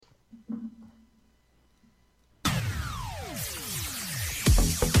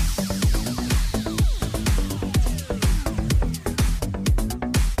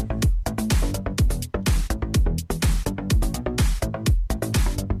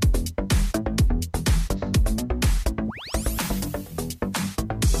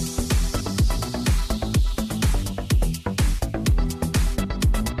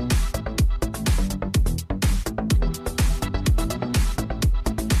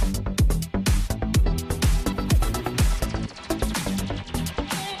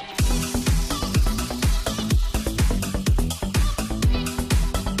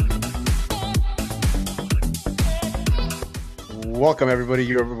Welcome everybody.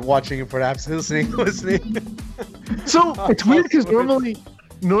 You're watching and perhaps listening. So it's weird because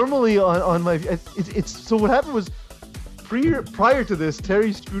normally on my it's so what happened was prior to this,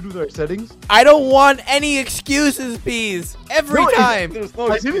 Terry screwed with our settings. I don't want any excuses, Bees. Every time.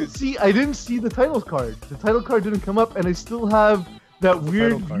 I didn't see the title card. The title card didn't come up, and I still have that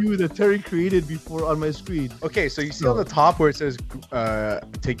weird view that Terry created before on my screen. Okay, so you see on the top where it says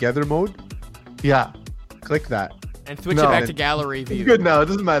together mode? Yeah. Click that. And switch it back to gallery view. It's good now. It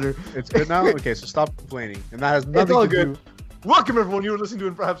doesn't matter. It's good now? Okay, so stop complaining. And that has nothing it's all to good. do. Welcome, everyone. You are listening to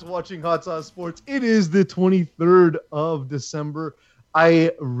and perhaps watching Hot Sauce Sports. It is the 23rd of December.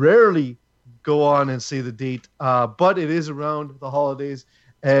 I rarely go on and say the date, but it is around the holidays.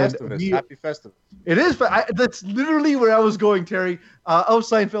 And Happy Festivus. It is. That's literally where I was going, Terry. Of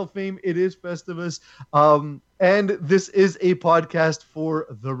Seinfeld fame, it is Festivus. And this is a podcast for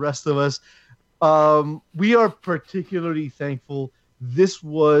the rest of us. We are particularly thankful. This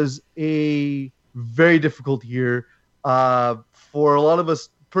was a very difficult year for a lot of us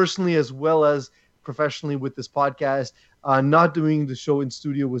personally as well as professionally with this podcast. Not doing the show in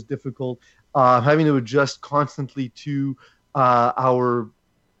studio was difficult. Having to adjust constantly to our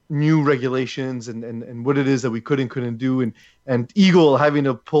new regulations and what it is that we could and couldn't do. And Eagle having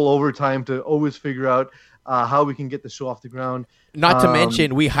to pull overtime to always figure out how we can get the show off the ground. Not to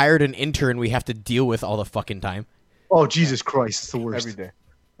mention, we hired an intern we have to deal with all the fucking time. Oh, Jesus Christ. It's the worst. Every day.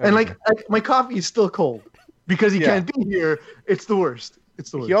 And my coffee is still cold because he can't be here. It's the worst.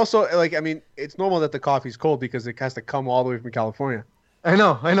 It's the worst. He also, it's normal that the coffee's cold because it has to come all the way from California. I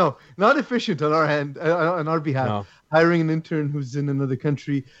know. Not efficient on our hand, on our behalf. No. Hiring an intern who's in another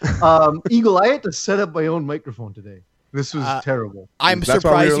country. Eagle, I had to set up my own microphone today. This was terrible. I'm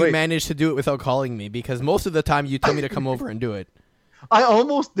surprised you managed to do it without calling me because most of the time you tell me to come over and do it. I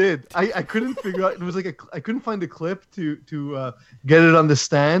almost did. I couldn't figure out. It was like I couldn't find a clip to get it on the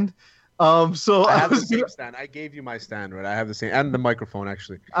stand. So I have the same stand. I gave you my stand, right? I have the same and the microphone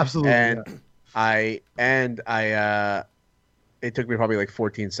actually. Absolutely. And I it took me probably like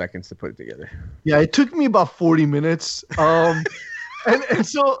 14 seconds to put it together. Yeah, it took me about 40 minutes. And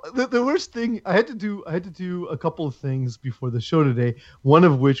so the worst thing I had to do a couple of things before the show today. One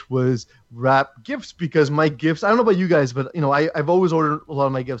of which was wrap gifts because my gifts. I don't know about you guys, but I've always ordered a lot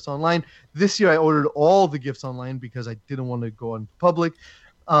of my gifts online. This year I ordered all the gifts online because I didn't want to go on public.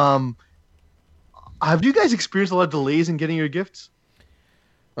 Have you guys experienced a lot of delays in getting your gifts?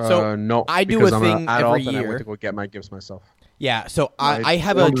 So no, I do a thing every year. I went to go get my gifts myself. Yeah, so I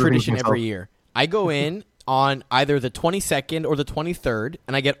have a tradition every year. I go in on either the 22nd or the 23rd,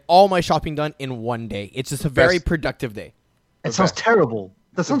 and I get all my shopping done in one day. It's just a very productive day. It sounds terrible.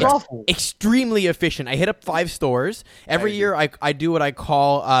 That sounds awful. Extremely efficient. I hit up 5 stores. Every year I do what I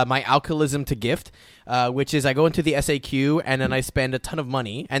call my alcoholism to gift, which is I go into the SAQ and then I spend a ton of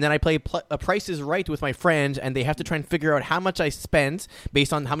money, and then I play Price is Right with my friends, and they have to try and figure out how much I spent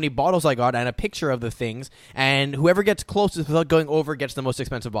based on how many bottles I got and a picture of the things, and whoever gets closest without going over gets the most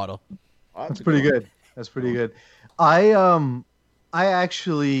expensive bottle. That's pretty good. That's pretty good. I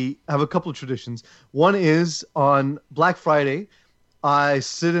actually have a couple of traditions. One is on Black Friday, I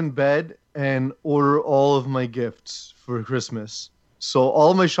sit in bed and order all of my gifts for Christmas. So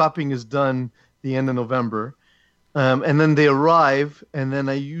all of my shopping is done the end of November. And then they arrive, and then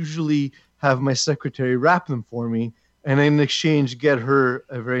I usually have my secretary wrap them for me, and in exchange get her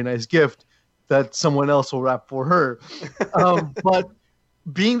a very nice gift that someone else will wrap for her. But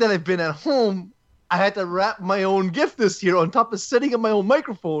being that I've been at home, I had to wrap my own gift this year on top of setting up my own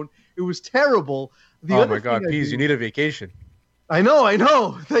microphone. It was terrible. Oh my God, Pease, you need a vacation. I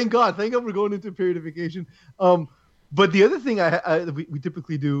know. Thank God we're going into a period of vacation. But the other thing we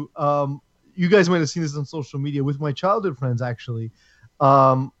typically do, you guys might have seen this on social media with my childhood friends, actually.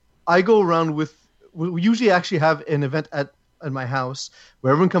 I go around we usually actually have an event at my house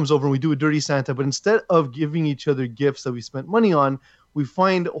where everyone comes over and we do a Dirty Santa, but instead of giving each other gifts that we spent money on, we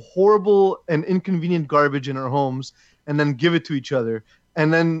find horrible and inconvenient garbage in our homes and then give it to each other.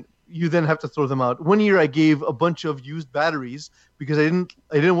 And then you then have to throw them out. One year I gave a bunch of used batteries because I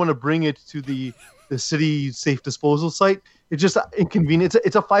didn't want to bring it to the city safe disposal site. It's just inconvenient.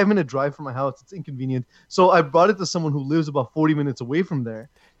 It's a 5-minute drive from my house. It's inconvenient. So I brought it to someone who lives about 40 minutes away from there,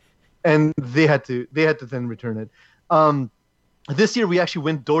 and they had to then return it. This year we actually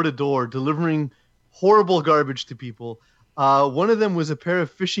went door to door delivering horrible garbage to people. One of them was a pair of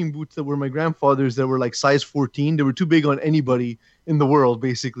fishing boots that were my grandfather's that were like size 14. They were too big on anybody in the world,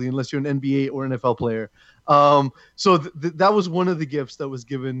 basically, unless you're an NBA or NFL player. So that was one of the gifts that was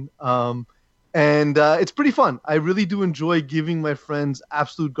given. And it's pretty fun. I really do enjoy giving my friends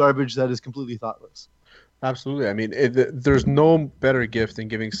absolute garbage that is completely thoughtless. Absolutely. I mean, there's no better gift than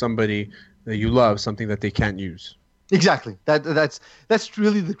giving somebody that you love something that they can't use. Exactly. That's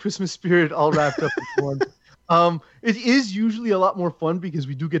really the Christmas spirit all wrapped up in one. It is usually a lot more fun because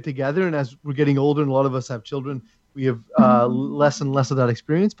we do get together, and as we're getting older, and a lot of us have children, we have less and less of that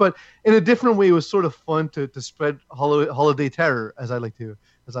experience. But in a different way, it was sort of fun to spread holiday terror, as I like to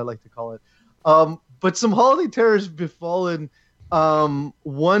call it. But some holiday terror has befallen.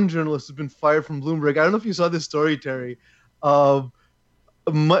 One journalist has been fired from Bloomberg. I don't know if you saw this story, Terry.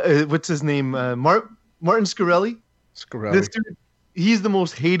 What's his name? Martin Scarelli. Scarelli. This dude, he's the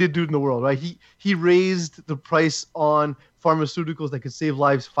most hated dude in the world, right? He raised the price on pharmaceuticals that could save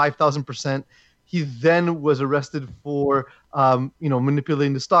lives 5,000%. He then was arrested for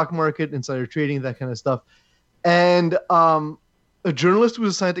manipulating the stock market, insider trading, that kind of stuff. And a journalist who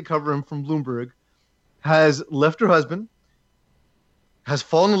was assigned to cover him from Bloomberg has left her husband, has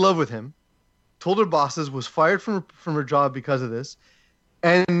fallen in love with him, told her bosses, was fired from her job because of this,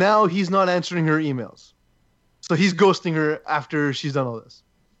 and now he's not answering her emails. So he's ghosting her after she's done all this.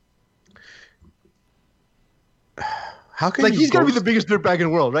 How can he's got to be the biggest dirtbag in the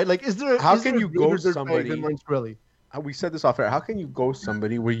world, right? Like, how can you ghost somebody? Than Martin Scarelli? We said this off air. How can you ghost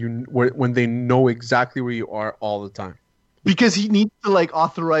somebody when they know exactly where you are all the time? Because he needs to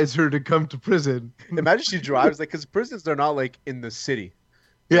authorize her to come to prison. Imagine she drives because prisons, they're not in the city.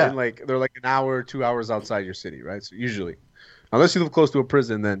 Yeah, they're an hour, 2 hours outside your city, right? So usually, unless you live close to a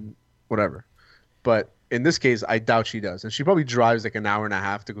prison, then whatever. But in this case, I doubt she does. And she probably drives an hour and a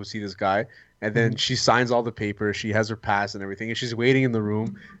half to go see this guy. And then she signs all the papers. She has her pass and everything. And she's waiting in the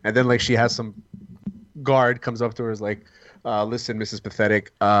room. And then she has some guard comes up to her, is like, listen, Mrs.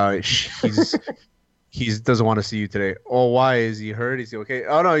 Pathetic, he doesn't want to see you today. Oh, why? Is he hurt? Is he okay?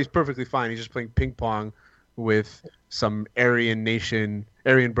 Oh, no, he's perfectly fine. He's just playing ping pong with some Aryan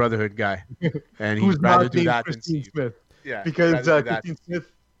Brotherhood guy. And he'd rather do that than see you. Smith. Yeah, because Christine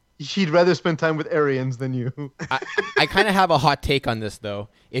Smith, she'd rather spend time with Aryans than you. I kind of have a hot take on this, though.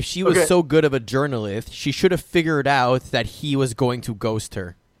 If she was so good of a journalist, she should have figured out that he was going to ghost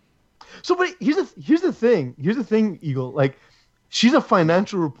her. So, but here's the thing. Here's the thing, Eagle. She's a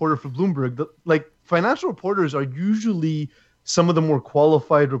financial reporter for Bloomberg. Financial reporters are usually some of the more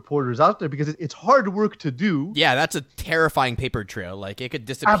qualified reporters out there because it's hard work to do. Yeah, that's a terrifying paper trail. It could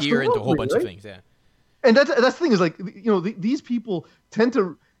disappear into a whole bunch of things. Yeah. And that's the thing is these people tend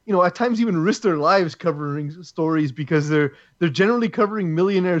to at times even risk their lives covering stories because they're generally covering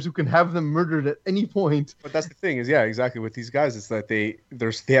millionaires who can have them murdered at any point. But that's the thing is, yeah, exactly. With these guys, it's that they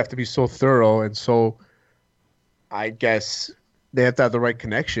have to be so thorough and so, I guess, they have to have the right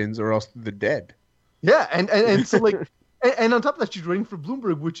connections or else they're dead. Yeah, and so and on top of that, she's writing for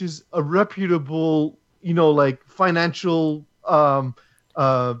Bloomberg, which is a reputable, financial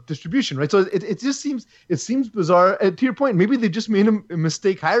distribution, right? So it just seems bizarre. And to your point, maybe they just made a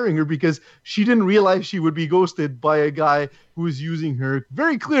mistake hiring her because she didn't realize she would be ghosted by a guy who was using her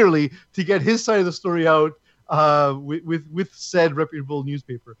very clearly to get his side of the story out with said reputable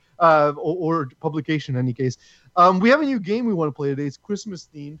newspaper or publication. In any case, we have a new game we want to play today. It's Christmas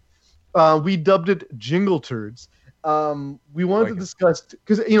themed. We dubbed it Jingle Turds. We wanted to discuss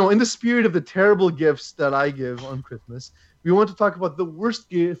because in the spirit of the terrible gifts that I give on Christmas, we want to talk about the worst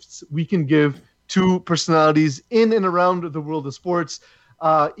gifts we can give to personalities in and around the world of sports.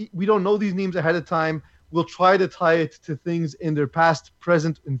 We don't know these names ahead of time. We'll try to tie it to things in their past,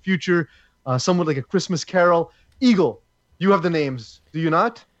 present, and future, somewhat like a Christmas Carol. Eagle, you have the names, do you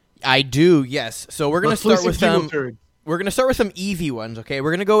not? I do, yes. So we're going to start with them. We're going to start with some easy ones, okay? We're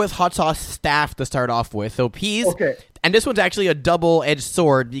going to go with hot sauce staff to start off with. So Peas, and this one's actually a double-edged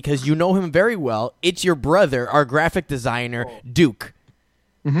sword because you know him very well. It's your brother, our graphic designer, Duke.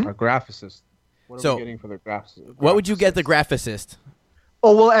 Mm-hmm. Our graphicist. What are we getting for the graphicist? What would you get the graphicist?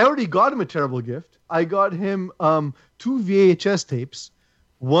 Oh, well, I already got him a terrible gift. I got him 2 VHS tapes,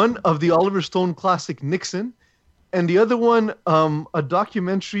 one of the Oliver Stone classic Nixon, and the other one, a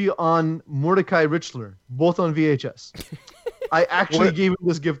documentary on Mordecai Richler, both on VHS. I actually gave him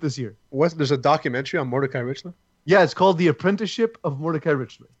this gift this year. There's a documentary on Mordecai Richler? Yeah, it's called The Apprenticeship of Mordecai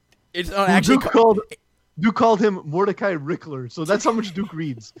Richler. It's actually Duke called him Mordecai Rickler, so that's how much Duke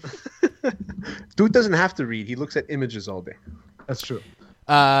reads. Duke doesn't have to read. He looks at images all day. That's true.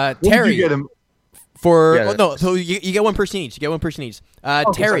 Terry. What did you get him? So you get one person each.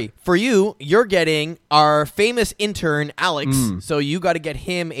 Terry, for you, you're getting our famous intern, Alex. So you got to get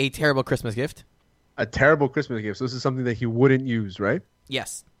him a terrible Christmas gift. A terrible Christmas gift. So this is something that he wouldn't use, right?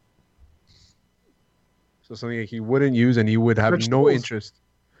 Yes. So something that he wouldn't use and he would have no interest.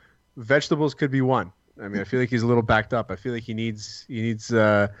 Vegetables could be one. I mean, I feel like he's a little backed up. I feel like he needs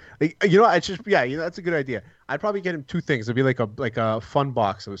like, I just that's a good idea. I'd probably get him two things. It'd be like a fun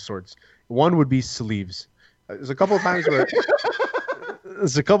box of sorts. One would be sleeves. There's a couple of times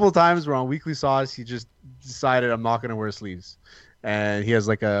where on Weekly Sauce he just decided I'm not gonna wear sleeves, and he has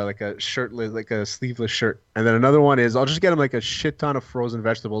like a shirtless, like a sleeveless shirt. And then another one is I'll just get him like a shit ton of frozen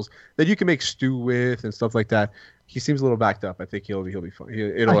vegetables that you can make stew with and stuff like that. He seems a little backed up. I think he'll be fine.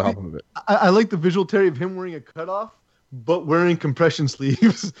 It'll help him a bit. I like the visual, Terry, of him wearing a cutoff, but wearing compression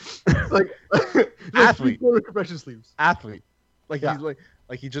sleeves, like Athlete. Compression sleeves. Athlete, like he's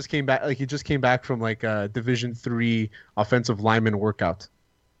like he just came back. Like he just came back from like a Division III offensive lineman workout.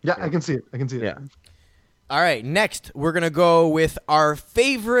 Yeah, I can see it. Yeah. All right, next we're going to go with our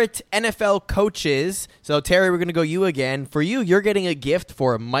favorite NFL coaches. So, Terry, we're going to go you again. For you, you're getting a gift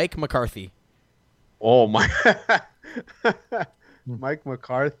for Mike McCarthy. Oh, my. Mike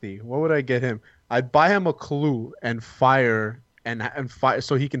McCarthy. What would I get him? I'd buy him a clue and fire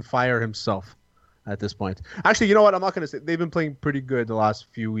so he can fire himself at this point. Actually, you know what? I'm not going to say. They've been playing pretty good the last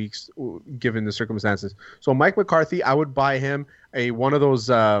few weeks given the circumstances. So Mike McCarthy, I would buy him one of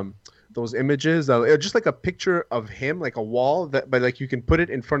those images, just like a picture of him, like a wall but like you can put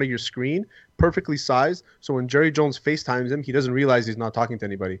it in front of your screen, perfectly sized. So when Jerry Jones FaceTimes him, he doesn't realize he's not talking to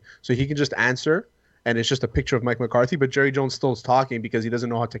anybody. So he can just answer, and it's just a picture of Mike McCarthy, but Jerry Jones still is talking because he doesn't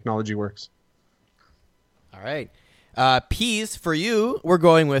know how technology works. All right. Peas, for you, we're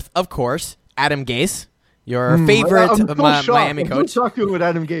going with, of course, Adam Gase, your favorite Miami coach. I'm so shocked with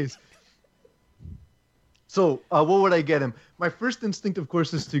Adam Gase. So what would I get him? My first instinct, of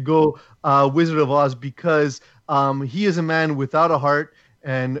course, is to go Wizard of Oz because he is a man without a heart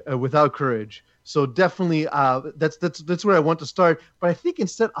and without courage. So definitely that's where I want to start. But I think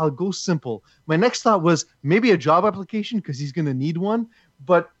instead I'll go simple. My next thought was maybe a job application because he's going to need one.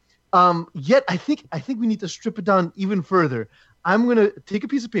 But yet I think we need to strip it down even further. I'm going to take a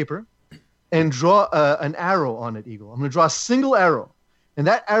piece of paper and draw an arrow on it, Eagle. I'm going to draw a single arrow. And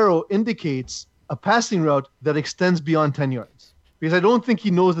that arrow indicates a passing route that extends beyond 10 yards. Because I don't think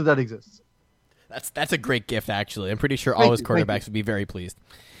he knows that exists. That's a great gift, actually. I'm pretty sure all his quarterbacks would be very pleased.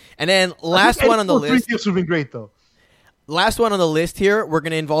 And then last one on the list. 3 gifts would have been great, though. Last one on the list here, we're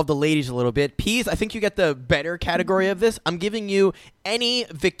going to involve the ladies a little bit. Peas, I think you get the better category of this. I'm giving you any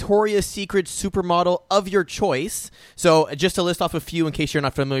Victoria's Secret supermodel of your choice. So just to list off a few in case you're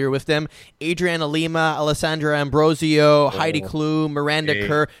not familiar with them. Adriana Lima, Alessandra Ambrosio, Heidi Klum, Miranda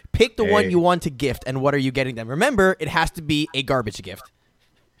Kerr. Pick the one you want to gift, and what are you getting them? Remember, it has to be a garbage gift.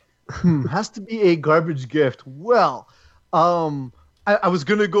 Has to be a garbage gift. Well, I was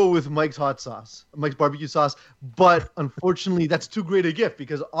going to go with Mike's hot sauce, Mike's barbecue sauce, but unfortunately that's too great a gift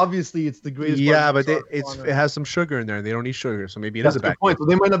because obviously it's the greatest. Yeah, but it has some sugar in there. They don't eat sugar, so maybe that's a bad point. So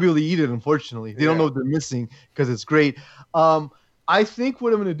they might not be able to eat it, unfortunately. They don't know what they're missing because it's great. I think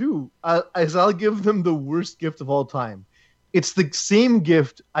what I'm going to do is I'll give them the worst gift of all time. It's the same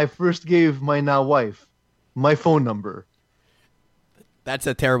gift I first gave my now wife, my phone number. That's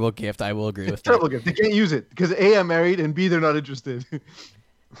a terrible gift. I will agree with that. Terrible gift. They can't use it because A, I'm married, and B, they're not interested.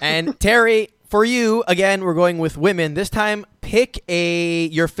 And Terry, for you, again, we're going with women. This time, pick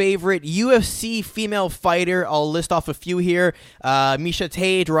your favorite UFC female fighter. I'll list off a few here. Miesha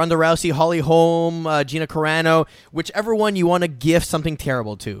Tate, Ronda Rousey, Holly Holm, Gina Carano. Whichever one you want to gift something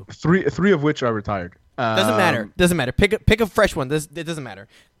terrible to. Three of which are retired. Doesn't matter. Pick a fresh one. It doesn't matter.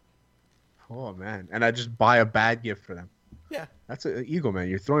 Oh, man. And I just buy a bad gift for them. Yeah. That's an ego, man.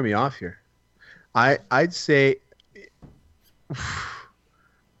 You're throwing me off here. I'd say...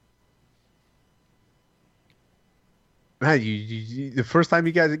 Man, the first time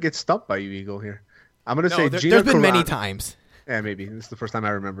you guys get stumped by you, Eagle, here. I'm going to say Gina There's been Carano. many times. Yeah, maybe. This is the first time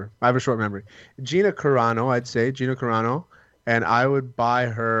I remember. I have a short memory. Gina Carano, I'd say. Gina Carano. And I would buy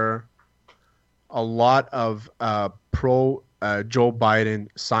her a lot of pro Joe Biden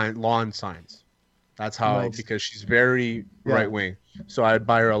lawn signs. That's how, because she's very right wing. So I'd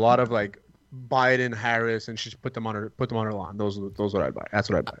buy her a lot of like Biden, Harris, and she'd put them on her lawn. Those are what I'd buy. That's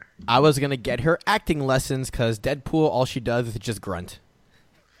what I'd buy. I was gonna get her acting lessons because Deadpool, all she does is just grunt.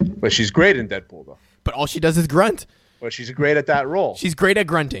 But she's great in Deadpool, though. But all she does is grunt. But she's great at that role. She's great at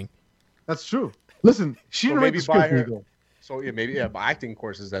grunting. That's true. Listen, she didn't write the script. Her. So maybe acting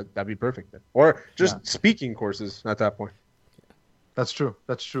courses that'd be perfect then, or just speaking courses at that point. That's true.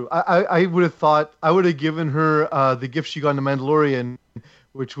 I would have thought I would have given her the gift she got in The Mandalorian,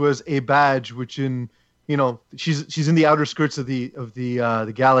 which was a badge. Which she's in the outer skirts of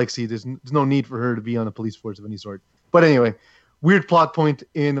the galaxy. There's no need for her to be on a police force of any sort. But anyway, weird plot point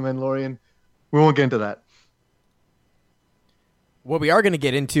in The Mandalorian. We won't get into that. What we are going to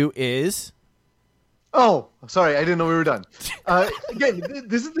get into is Oh, sorry, I didn't know we were done. Again,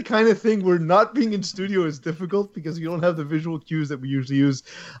 this is the kind of thing where not being in studio is difficult because you don't have the visual cues that we usually use.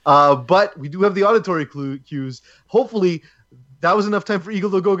 But we do have the auditory cues. Hopefully, that was enough time for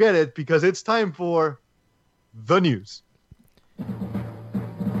Eagle to go get it because it's time for the news.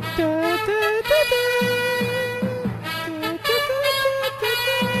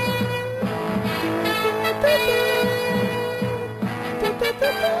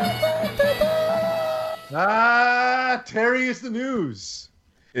 Terry is the news.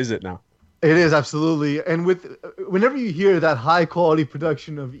 Is it now? It is, absolutely. And whenever you hear that high quality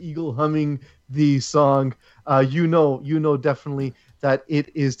production of Eagle humming the song, you know definitely that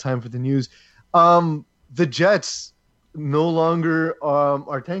it is time for the news. The Jets no longer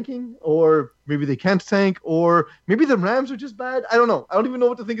are tanking, or maybe they can't tank, or maybe the Rams are just bad. I don't know. I don't even know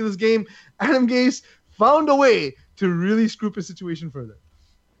what to think of this game. Adam Gase found a way to really screw up his situation further.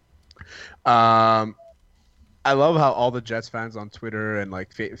 I love how all the Jets fans on Twitter and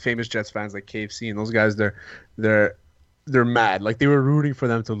like famous Jets fans like KFC and those guys, they're mad. Like they were rooting for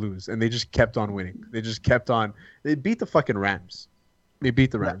them to lose, and they just kept on winning. They beat the fucking Rams. They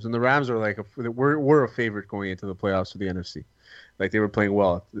beat the Rams, and the Rams are like we're a favorite going into the playoffs for the NFC. Like they were playing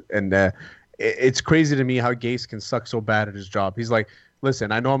well, and it's crazy to me how Gase can suck so bad at his job. He's like,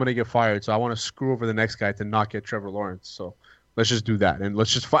 listen, I know I'm gonna get fired, so I want to screw over the next guy to not get Trevor Lawrence. So let's just do that, and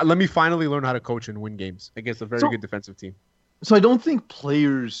let me finally learn how to coach and win games against a very good defensive team. So I don't think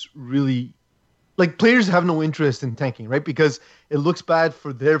players have no interest in tanking, right? Because it looks bad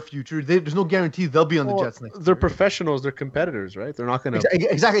for their future. There's no guarantee they'll be on the Jets next year. They're professionals. They're competitors, right? They're not going to...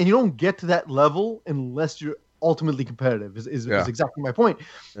 Exactly. And you don't get to that level unless you're ultimately competitive, is exactly my point.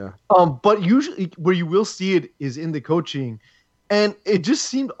 Yeah. But usually where you will see it is in the coaching. And it just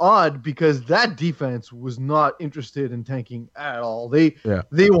seemed odd because that defense was not interested in tanking at all. They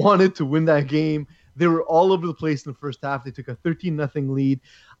wanted to win that game. They were all over the place in the first half. They took a 13-0 lead.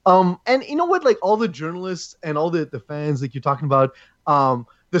 And you know what? Like all the journalists and all the fans, like you're talking about,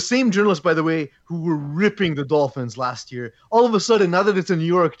 the same journalists, by the way, who were ripping the Dolphins last year, all of a sudden, now that it's a New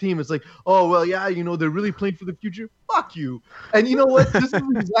York team, it's like, oh, well, yeah, they're really playing for the future. Fuck you. And you know what? This is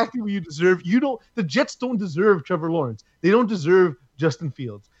exactly what you deserve. The Jets don't deserve Trevor Lawrence. They don't deserve Justin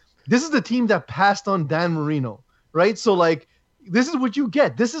Fields. This is the team that passed on Dan Marino, right? So, like, this is what you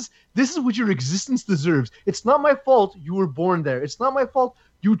get. This is what your existence deserves. It's not my fault you were born there. It's not my fault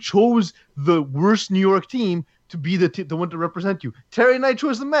you chose the worst New York team to be the one to represent you. Terry and I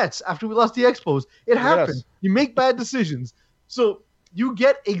chose the Mets after we lost the Expos. It happened. Yes. You make bad decisions. So you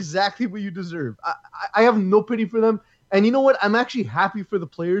get exactly what you deserve. I have no pity for them. And you know what? I'm actually happy for the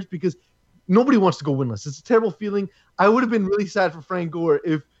players because nobody wants to go winless. It's a terrible feeling. I would have been really sad for Frank Gore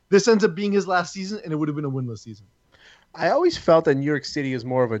if this ends up being his last season and it would have been a winless season. I always felt that New York City is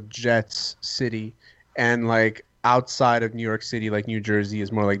more of a Jets city, and like outside of New York City, like New Jersey is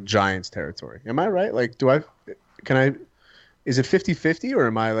more like Giants territory. Am I right? Like, is it 50-50 or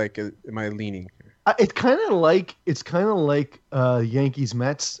am I leaning? It's kind of like Yankees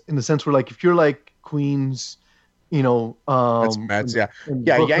Mets in the sense where like if you're like Queens, that's Mets, yeah.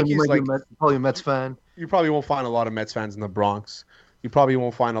 Brooklyn, Yankees like probably a Mets fan. You probably won't find a lot of Mets fans in the Bronx. You probably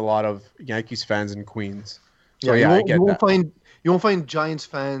won't find a lot of Yankees fans in Queens. So yeah, I get that. You won't find Giants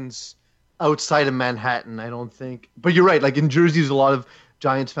fans outside of Manhattan, I don't think. But you're right. Like in Jersey, there's a lot of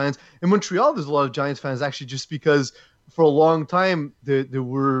Giants fans. In Montreal, there's a lot of Giants fans actually, just because for a long time they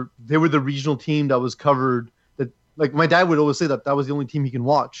were the regional team that was covered. That like my dad would always say that was the only team he can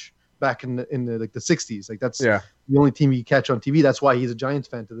watch back in the like the 60s. Like that's the only team he could catch on TV. That's why he's a Giants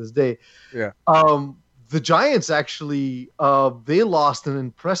fan to this day. Yeah. The Giants actually they lost in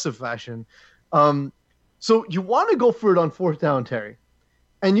impressive fashion. So you want to go for it on fourth down, Terry.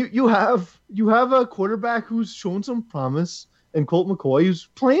 And you have a quarterback who's shown some promise, and Colt McCoy, who's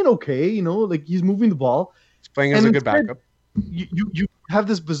playing okay, like he's moving the ball. He's playing as a good backup. You have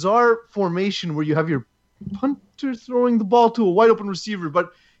this bizarre formation where you have your punter throwing the ball to a wide open receiver,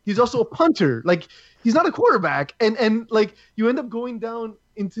 but he's also a punter. Like he's not a quarterback, and like you end up going down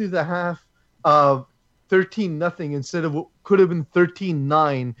into the half of 13-0 instead of what could have been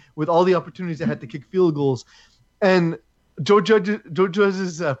 13-9 with all the opportunities they had to kick field goals. And Joe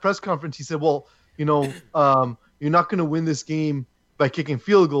Judge's press conference, he said, well, you're not going to win this game by kicking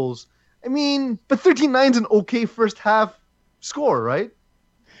field goals. I mean, but 13-9 is an okay first half score, right?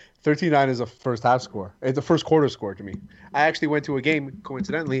 13-9 is a first half score. It's a first quarter score to me. I actually went to a game,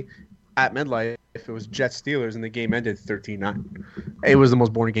 coincidentally, at MetLife. It was Jets Steelers, and the game ended 13-9. It was the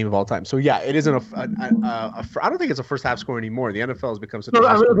most boring game of all time. So yeah, it isn't I don't think it's a first half score anymore. The NFL has become such.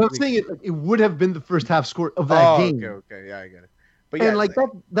 I'm saying it would have been the first half score of that game. Okay, yeah, I get it. But yeah, and like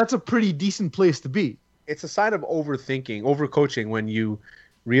that's a pretty decent place to be. it's a sign of overthinking, overcoaching when you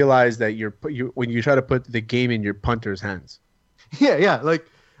realize that when you try to put the game in your punter's hands. Yeah. Like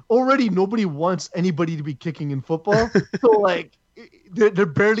already nobody wants anybody to be kicking in football. So like they're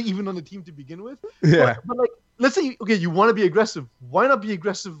barely even on the team to begin with. Yeah. But like, let's say, okay, you want to be aggressive. Why not be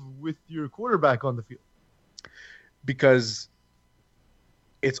aggressive with your quarterback on the field? Because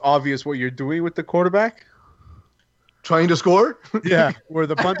it's obvious what you're doing with the quarterback. Trying to score? Yeah. Where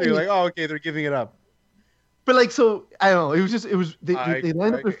the punter, you're like, oh, okay, they're giving it up. But like, so I don't know. They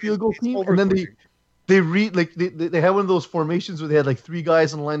lined up their field goal team, and then they had one of those formations where they had like three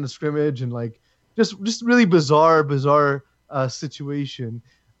guys on the line of scrimmage, and like just really bizarre situation.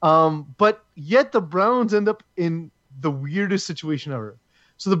 But yet the Browns end up in the weirdest situation ever.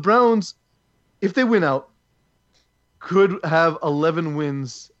 So the Browns, if they win out, could have 11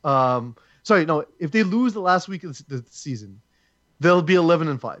 wins. If they lose the last week of the season, they'll be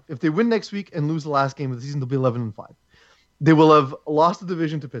 11-5. If they win next week and lose the last game of the season, they'll be 11-5. They will have lost the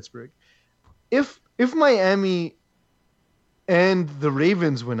division to Pittsburgh. If Miami and the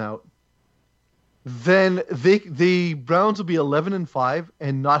Ravens win out, then the Browns will be 11-5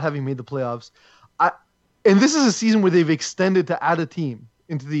 and not having made the playoffs. And this is a season where they've extended to add a team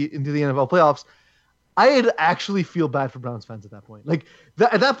into the NFL playoffs. I'd actually feel bad for Browns fans at that point. Like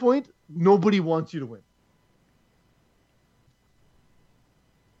at that point, nobody wants you to win.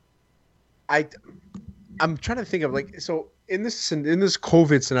 I'm trying to think of in this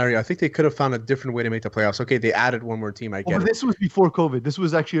COVID scenario, I think they could have found a different way to make the playoffs. Okay, they added one more team. I get it. This was before COVID. This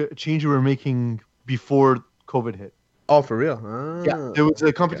was actually a change we were making before COVID hit. Oh, for real? Yeah, there was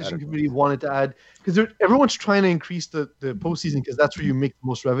a competition committee wanted to add because everyone's trying to increase the postseason because that's where you make the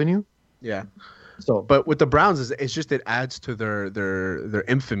most revenue. Yeah. So, but with the Browns, it's just it adds to their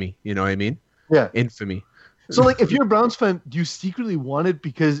infamy. You know what I mean? Yeah. Infamy. So, like, if you're a Browns fan, do you secretly want it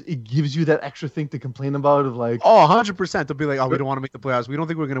because it gives you that extra thing to complain about? Of like, 100%. They'll be like, we don't want to make the playoffs. We don't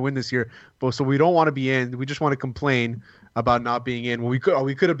think we're going to win this year, but so we don't want to be in. We just want to complain about not being in. Well, we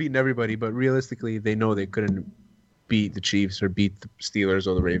could have beaten everybody, but realistically, they know they couldn't beat the Chiefs or beat the Steelers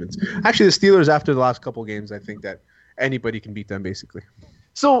or the Ravens. Actually, the Steelers, after the last couple games, I think that anybody can beat them, basically.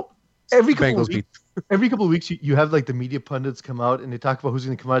 So every couple of weeks, you have like the media pundits come out and they talk about who's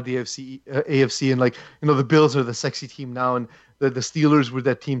going to come out of the AFC, and like, you know, the Bills are the sexy team now, and the Steelers were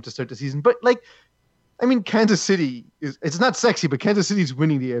that team to start the season. But like, I mean, Kansas City it's not sexy, but Kansas City's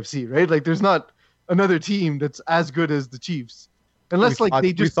winning the AFC, right? Like, there's not another team that's as good as the Chiefs, unless we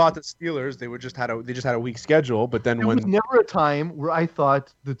thought the Steelers they just had a weak schedule. But then there was never a time where I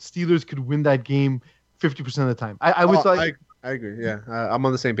thought the Steelers could win that game 50% of the time. I agree. Yeah, I'm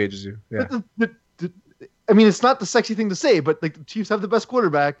on the same page as you. Yeah. I mean, it's not the sexy thing to say, but like the Chiefs have the best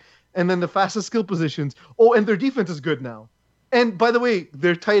quarterback and then the fastest skill positions. Oh, and their defense is good now. And by the way,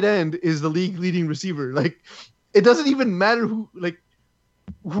 their tight end is the league leading receiver. Like, it doesn't even matter who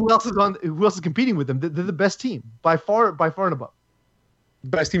else is competing with them. They're the best team by far and above.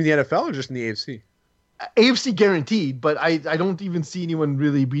 Best team in the NFL or just in the AFC? AFC guaranteed, but I don't even see anyone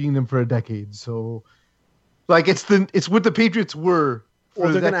really beating them for a decade. So, like, it's what the Patriots were. Well,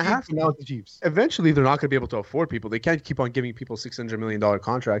 they're going to have to now with the Chiefs. Eventually, they're not going to be able to afford people. They can't keep on giving people $600 million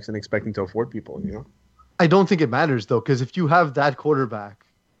contracts and expecting to afford people, you know? I don't think it matters, though, because if you have that quarterback,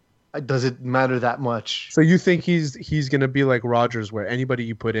 does it matter that much? So you think he's going to be like Rodgers, where anybody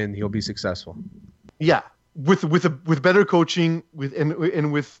you put in, he'll be successful? Yeah, with better coaching, with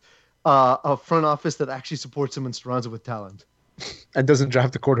a front office that actually supports him and surrounds it with talent. And doesn't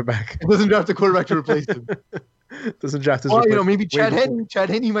draft the quarterback. It doesn't draft the quarterback to replace him. Doesn't draft his. Oh, you know, maybe Chad Henne. Chad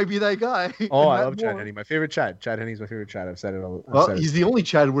Henne might be that guy. Oh, I love Chad Henne. My favorite Chad. Chad Henne's my favorite Chad. I've said it all. Well, he's the only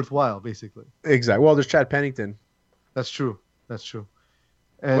Chad worthwhile, basically. Exactly. Well, there's Chad Pennington. That's true. And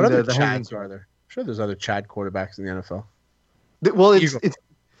what other Chads are there? I'm sure there's other Chad quarterbacks in the NFL. Well, it's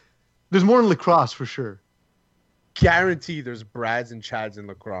there's more in lacrosse for sure. Guarantee there's Brads and Chads in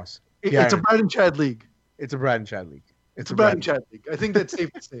lacrosse. It's a Brad and Chad league. It's a Brad and Chad league. It's a Brad and Chad league. I think that's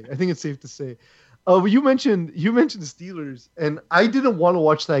safe to say. But you mentioned the Steelers, and I didn't want to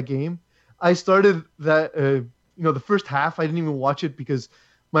watch that game. I started that, the first half. I didn't even watch it because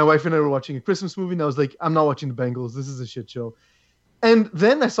my wife and I were watching a Christmas movie, and I was like, I'm not watching the Bengals. This is a shit show. And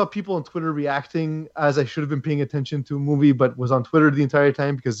then I saw people on Twitter reacting as I should have been paying attention to a movie, but was on Twitter the entire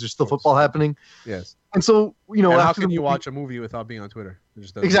time because there's still football happening. Yes. And so, how can you watch a movie without being on Twitter?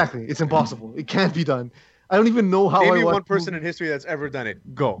 Exactly. It's impossible. It can't be done. I don't even know how. Maybe one person in history that's ever done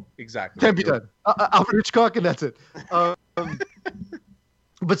it. Go. Exactly. Can't be done. Alfred Hitchcock, and that's it.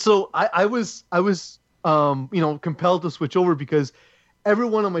 But so I was compelled to switch over because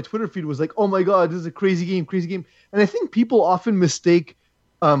everyone on my Twitter feed was like, "Oh my God, this is a crazy game!" And I think people often mistake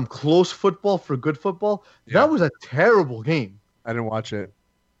close football for good football. Yeah. That was a terrible game. I didn't watch it.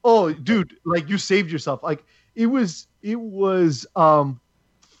 Oh, dude, like you saved yourself. Like it was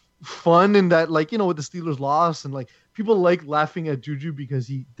fun in that, like, with the Steelers lost and like people like laughing at Juju because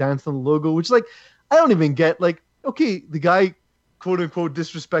he danced on the logo, which like I don't even get. Like, okay, the guy quote unquote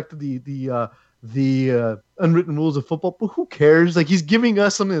disrespected the unwritten rules of football, but who cares? Like, he's giving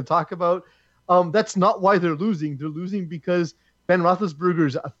us something to talk about. That's not why they're losing. They're losing because Ben Roethlisberger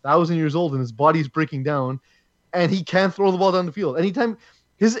is 1,000 years old and his body's breaking down, and he can't throw the ball down the field. Anytime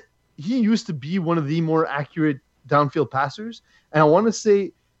he used to be one of the more accurate downfield passers, and I want to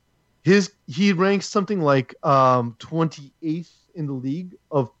say he ranks something like 28th in the league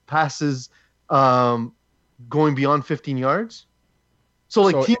of passes going beyond 15 yards.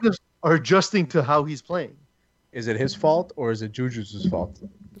 So teams are adjusting to how he's playing. Is it his fault or is it Juju's fault?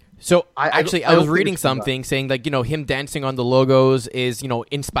 So I was reading something saying like, him dancing on the logos is,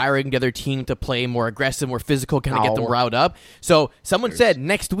 inspiring the other team to play more aggressive, more physical, kind of get them riled up. So someone said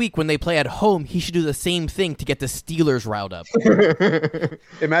next week when they play at home, he should do the same thing to get the Steelers riled up.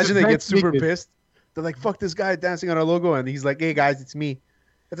 Imagine they get super pissed. They're like, fuck this guy dancing on our logo. And he's like, hey guys, it's me.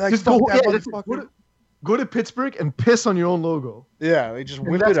 It's like, just go to Pittsburgh and piss on your own logo. Yeah, they just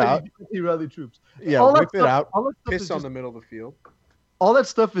whip it out. Rally troops. Yeah, whip it out. Piss on the middle of the field. All that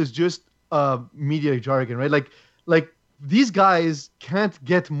stuff is just media jargon, right? Like these guys can't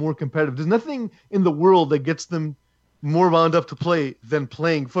get more competitive. There's nothing in the world that gets them more wound up to play than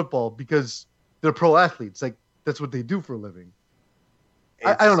playing football because they're pro athletes. Like, that's what they do for a living.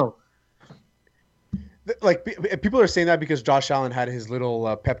 I don't know. Like, people are saying that because Josh Allen had his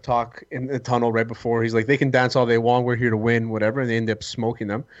little pep talk in the tunnel right before. He's like, they can dance all they want. We're here to win, whatever. And they end up smoking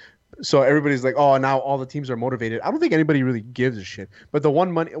them. So everybody's like, oh, now all the teams are motivated. I don't think anybody really gives a shit. But the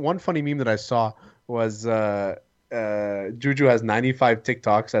one funny meme that I saw was Juju has 95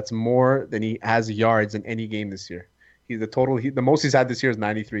 TikToks. That's more than he has yards in any game this year. The most he's had this year is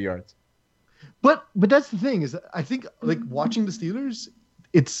 93 yards. But that's the thing is, I think like watching the Steelers,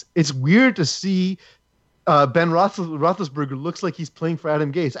 it's weird to see Ben Roethlisberger looks like he's playing for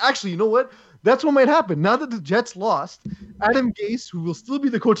Adam Gase. Actually, you know what? That's what might happen. Now that the Jets lost, Adam Gase, who will still be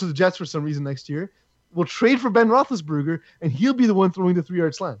the coach of the Jets for some reason next year, will trade for Ben Roethlisberger, and he'll be the one throwing the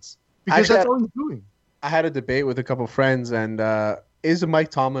 3-yard slants. Because that's all he's doing. I had a debate with a couple of friends, and is Mike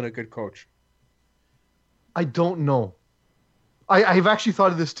Tomlin a good coach? I don't know. I've actually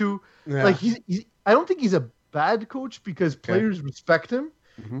thought of this too. Yeah. Like I don't think he's a bad coach because players respect him,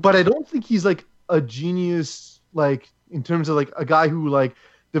 but I don't think he's like a genius, like in terms of like a guy who like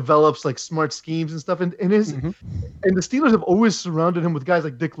develops like smart schemes and stuff. And and the Steelers have always surrounded him with guys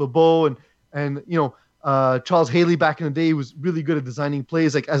like Dick LeBeau and Charles Haley back in the day was really good at designing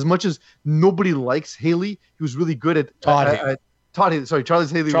plays. Like, as much as nobody likes Haley, he was really good at Todd Haley. Sorry,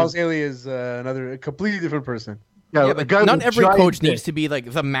 Charles Haley. Charles Haley is a completely different person. Yeah, but not every coach needs to be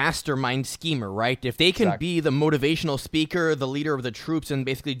like the mastermind schemer, right? If they can be the motivational speaker, the leader of the troops, and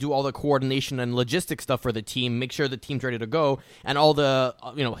basically do all the coordination and logistic stuff for the team, make sure the team's ready to go, and all the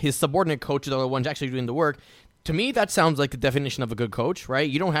his subordinate coaches are the ones actually doing the work. To me, that sounds like the definition of a good coach, right?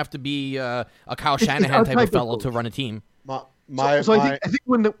 You don't have to be a Kyle Shanahan type of fellow to run a team. I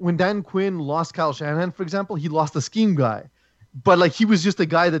think when Dan Quinn lost Kyle Shanahan, for example, he lost a scheme guy. But like, he was just a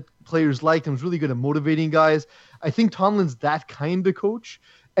guy that players liked and was really good at motivating guys. I think Tomlin's that kind of coach,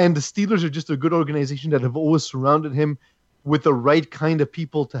 and the Steelers are just a good organization that have always surrounded him with the right kind of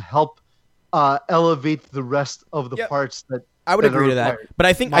people to help elevate the rest of the parts that. I would agree to that, but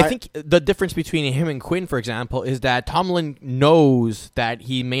I think the difference between him and Quinn, for example, is that Tomlin knows that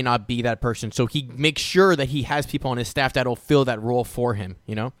he may not be that person, so he makes sure that he has people on his staff that'll fill that role for him.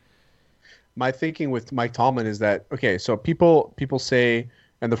 My thinking with Mike Tomlin is that, okay, so people say,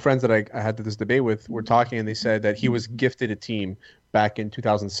 and the friends that I had this debate with were talking, and they said that he was gifted a team back in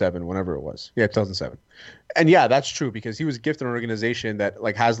 2007, whenever it was. Yeah, 2007. And yeah, that's true, because he was gifted an organization that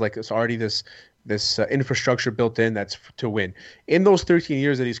like has like it's already this infrastructure built in that's to win. In those 13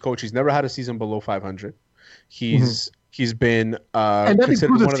 years that he's coached, he's never had a season below 500. He's been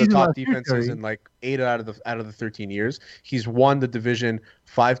considered one of the top defenses in like 8 out of the 13 years. He's won the division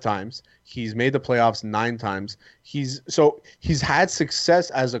 5 times. He's made the playoffs 9 times. He's had success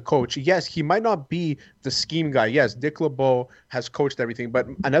as a coach. Yes, he might not be the scheme guy. Yes, Dick LeBeau has coached everything. But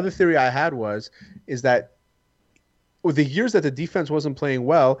another theory I had is that with the years that the defense wasn't playing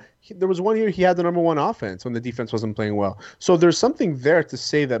well, there was one year he had the number 1 offense when the defense wasn't playing well. So there's something there to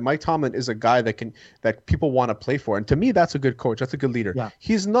say that Mike Tomlin is a guy that people want to play for. And to me, that's a good coach. That's a good leader. Yeah.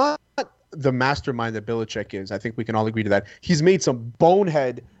 He's not the mastermind that Belichick is. I think we can all agree to that. He's made some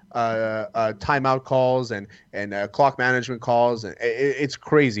bonehead timeout calls and clock management calls, and it's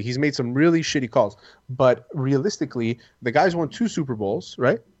crazy. He's made some really shitty calls, but realistically, the guy's won 2 Super Bowls,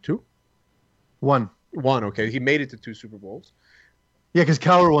 right? 2, 1. Okay, he made it to 2 Super Bowls. Yeah, because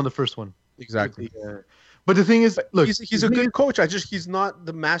Cowher won the first one. Exactly. But the thing is, look, he's a good coach. He's not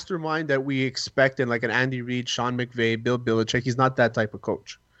the mastermind that we expect in like an Andy Reid, Sean McVay, Bill Belichick. He's not that type of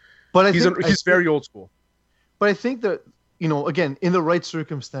coach. But he's very old school. But I think that, again, in the right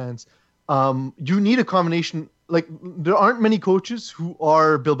circumstance, you need a combination. Like, there aren't many coaches who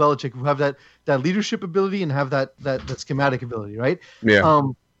are Bill Belichick who have that leadership ability and have that schematic ability, right? Yeah.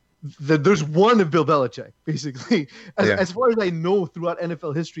 There's one of Bill Belichick, basically. As far as I know, throughout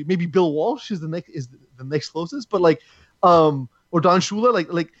NFL history, maybe Bill Walsh is the next closest, but or Don Shula,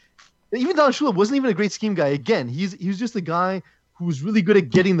 like even Don Shula wasn't even a great scheme guy. Again, he was just a guy who was really good at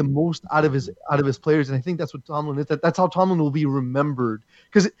getting the most out of his players, and I think that's what Tomlin is. That's how Tomlin will be remembered,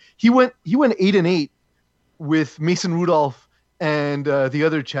 because he went 8-8 with Mason Rudolph and the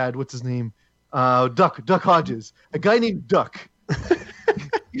other Chad, what's his name, Duck Hodges, a guy named Duck.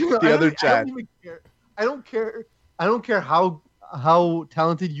 The other Chad. I don't care how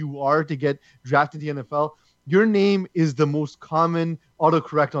talented you are to get drafted in the NFL. Your name is the most common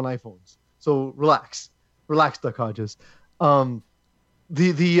autocorrect on iPhones. So relax, Duck Hodges. Another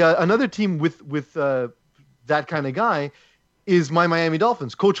team with that kind of guy is my Miami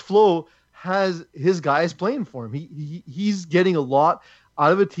Dolphins. Coach Flo has his guys playing for him. He's getting a lot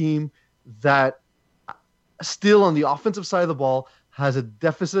out of a team that still on the offensive side of the ball has a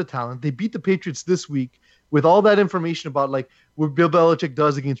deficit of talent. They beat the Patriots this week with all that information about like what Bill Belichick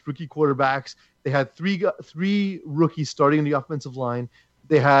does against rookie quarterbacks. They had three rookies starting in the offensive line.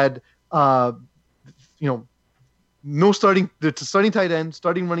 They had no starting tight end,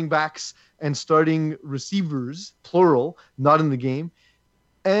 starting running backs, and starting receivers, plural, not in the game.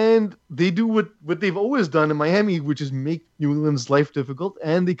 And they do what they've always done in Miami, which is make New England's life difficult,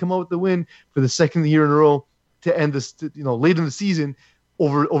 and they come out with the win for the second year in a row to end this, late in the season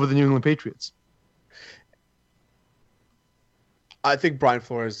over the New England Patriots. I think Brian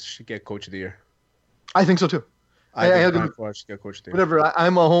Flores should get Coach of the Year. I think so too. I think Brian Flores should get Coach of the Year. Whatever.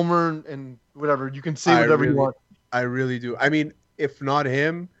 I'm a homer, and whatever. You can say whatever you want. I really do. I mean, if not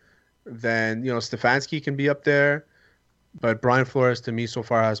him, then Stefanski can be up there. But Brian Flores, to me, so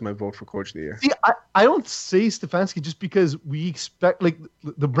far has my vote for Coach of the Year. See, I don't say Stefanski just because we expect, like,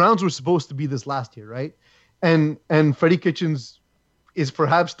 the Browns were supposed to be this last year, right? And Freddie Kitchens is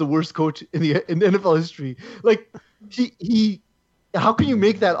perhaps the worst coach in NFL history. Like, he how can you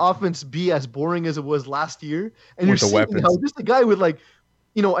make that offense be as boring as it was last year? And you're seeing how just a guy with like,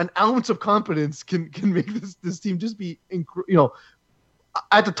 an ounce of competence can make this team just be,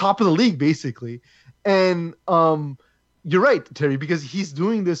 at the top of the league, basically. And you're right, Terry, because he's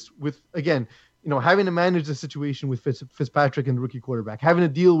doing this with, again, having to manage the situation with Fitzpatrick and the rookie quarterback, having to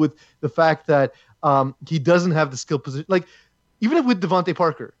deal with the fact that he doesn't have the skill position. Like, even with Devontae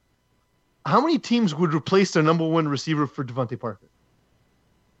Parker, how many teams would replace their number one receiver for Devontae Parker?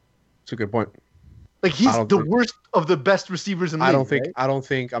 That's a good point. Like, he's the worst of the best receivers in the league. I don't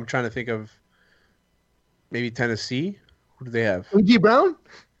think. I'm trying to think of maybe Tennessee. Who do they have? A.J. Brown?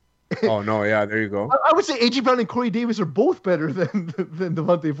 Oh, no, yeah, there you go. I would say A.J. Brown and Corey Davis are both better than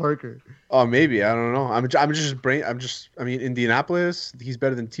Devontae Parker. Oh, maybe. I don't know. Indianapolis, he's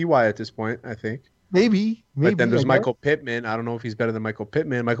better than T.Y. at this point, I think. Maybe. But then there's Michael Pittman. I don't know if he's better than Michael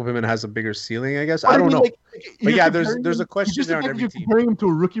Pittman. Michael Pittman has a bigger ceiling, I guess. I don't know. But yeah, there's a question there on every team. You're comparing him to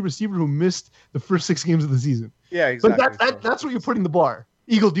a rookie receiver who missed the first 6 games of the season. Yeah, exactly. But that's where you're putting the bar.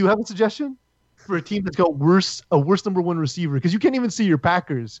 Eagle, do you have a suggestion for a team that's got a worse number one receiver? Because you can't even see your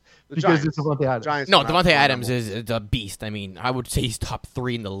Packers because it's Devontae Adams. No, Devontae Adams is a beast. I mean, I would say he's top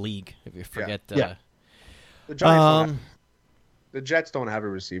 3 in the league if you forget. Yeah. The Giants the Jets don't have a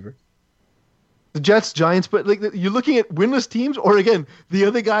receiver. The Jets, Giants, but like you're looking at winless teams, or again, the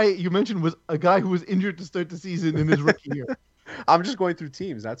other guy you mentioned was a guy who was injured to start the season in his rookie year. I'm just going through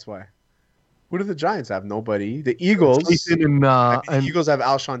teams. That's why. Who do the Giants have? Nobody. The Eagles. The Eagles have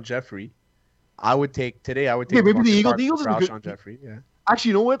Alshon Jeffrey. I would take maybe the Eagles for Alshon Jeffrey. Yeah. Actually,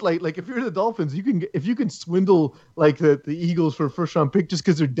 you know what? Like if you're the Dolphins, if you can swindle like the Eagles for a first round pick just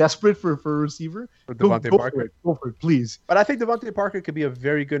because they're desperate for a receiver, go for it, please. But I think Devontae Parker could be a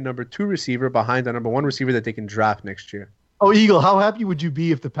very good number 2 receiver behind the number 1 receiver that they can draft next year. Oh, Eagle, how happy would you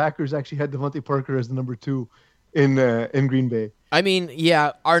be if the Packers actually had Devontae Parker as the number 2 in Green Bay? I mean,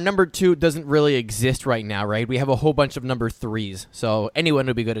 yeah, our number 2 doesn't really exist right now, right? We have a whole bunch of number 3s, so anyone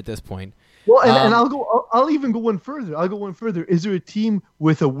would be good at this point. Well, and I'll even go one further. Is there a team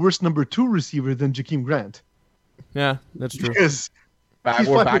with a worse number 2 receiver than Jakeem Grant? Yeah, that's true. Because Back,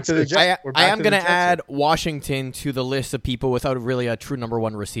 we're back to the Jets. I am going to add Washington to the list of people without really a true number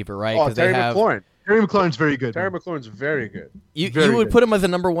one receiver, right? Oh, Terry McLaurin. Terry McLaurin's very good. Terry McLaurin's very good. You would put him as a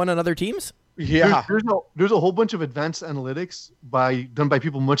number one on other teams? Yeah. There's a whole bunch of advanced analytics done by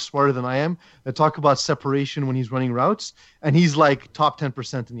people much smarter than I am that talk about separation when he's running routes, and he's like top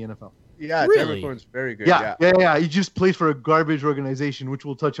 10% in the NFL. Yeah, really? Terry McLaurin's very good. Yeah. He just plays for a garbage organization, which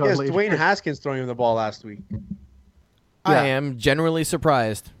we'll touch on later. Dwayne Haskins throwing him the ball last week. I am generally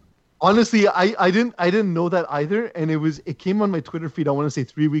surprised. Honestly, I didn't know that either, and it came on my Twitter feed. I want to say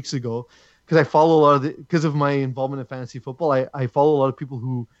 3 weeks ago, because I follow a lot of because of my involvement in fantasy football. I follow a lot of people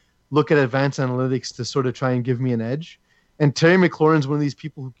who look at advanced analytics to sort of try and give me an edge. And Terry McLaurin's one of these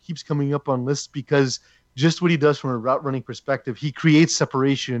people who keeps coming up on lists because just what he does from a route running perspective, he creates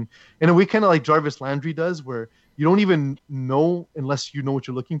separation in a way kind of like Jarvis Landry does, where you don't even know unless you know what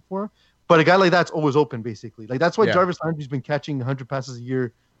you're looking for. But a guy like that's always open, basically. Like that's why Jarvis Landry's been catching 100 passes a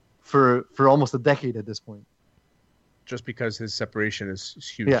year for almost a decade at this point. Just because his separation is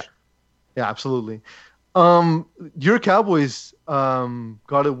huge. Yeah, absolutely. Your Cowboys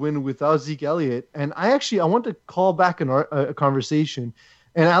got a win without Zeke Elliott, and I want to call back a conversation.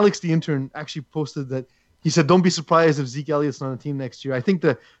 And Alex, the intern, actually posted that he said, "Don't be surprised if Zeke Elliott's not on the team next year." I think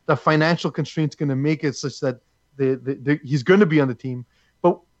the financial constraints going to make it such that he's going to be on the team.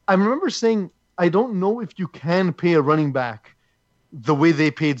 But I remember saying, I don't know if you can pay a running back the way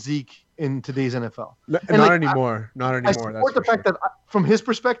they paid Zeke in today's NFL. Not anymore. I support the fact that from his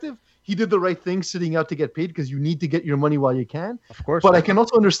perspective, he did the right thing sitting out to get paid because you need to get your money while you can. Of course. But I can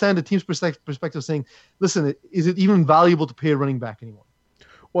also understand the team's perspective saying, listen, is it even valuable to pay a running back anymore?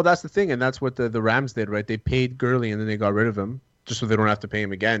 Well, that's the thing, and that's what the Rams did, right? They paid Gurley and then they got rid of him just so they don't have to pay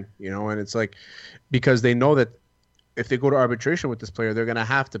him again, And it's like because they know that if they go to arbitration with this player, they're going to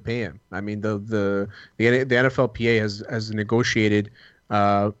have to pay him. I mean, the NFLPA has negotiated,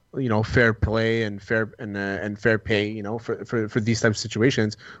 fair play and fair pay, for these types of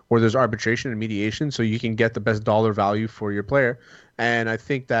situations where there's arbitration and mediation, so you can get the best dollar value for your player. And I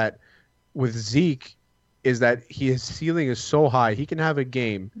think that with Zeke, is that his ceiling is so high, he can have a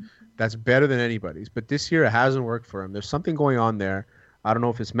game that's better than anybody's. But this year, it hasn't worked for him. There's something going on there. I don't know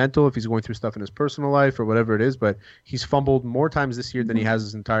if it's mental, if he's going through stuff in his personal life or whatever it is, but he's fumbled more times this year than he has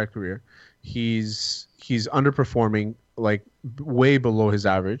his entire career. He's underperforming, like way below his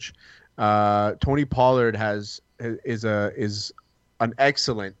average. Tony Pollard is an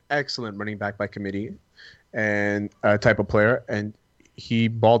excellent running back by committee and type of player, and he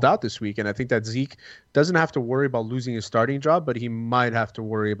balled out this week. And I think that Zeke doesn't have to worry about losing his starting job, but he might have to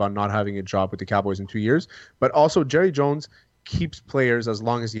worry about not having a job with the Cowboys in 2 years. But also Jerry Jones keeps players as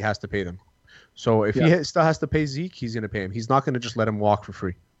long as he has to pay them. So if he still has to pay Zeke, he's going to pay him. He's not going to just let him walk for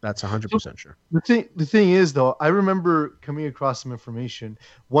free. That's 100% sure. The thing is, though, I remember coming across some information.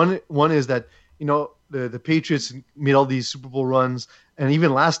 One is that, the Patriots made all these Super Bowl runs, and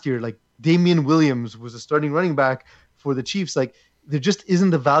even last year, like Damian Williams was a starting running back for the Chiefs. Like there just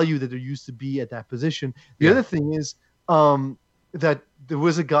isn't the value that there used to be at that position. The other thing is that there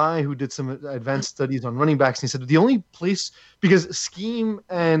was a guy who did some advanced studies on running backs, and he said the only place, because scheme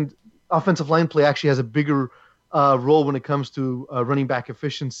and offensive line play actually has a bigger role when it comes to running back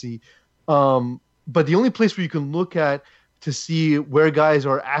efficiency. But the only place where you can look at to see where guys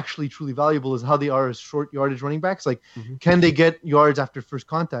are actually truly valuable is how they are as short yardage running backs. Like, can they get yards after first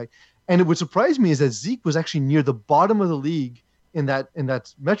contact? And it would surprise me is that Zeke was actually near the bottom of the league in that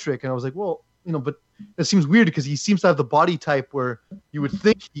metric. And I was like, well, but that seems weird because he seems to have the body type where you would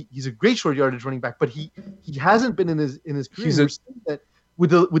think he's a great short yardage running back, but he hasn't been in his career. That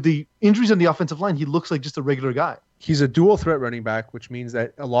with the injuries on the offensive line, he looks like just a regular guy. He's a dual threat running back, which means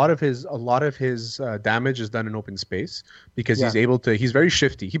that a lot of his damage is done in open space because he's very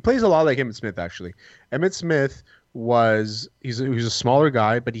shifty. He plays a lot like Emmitt Smith, actually. Emmitt Smith he was a smaller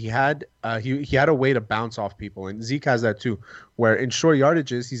guy, but he had a way to bounce off people, and Zeke has that too, where in short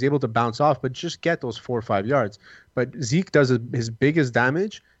yardages he's able to bounce off but just get those 4 or 5 yards. But Zeke does his biggest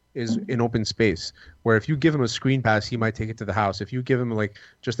damage is in open space, where if you give him a screen pass, he might take it to the house. If you give him like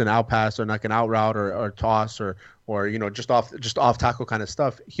just an out pass or like an out route or toss or just off tackle kind of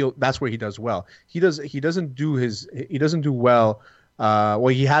stuff, that's where he does well. He doesn't do well.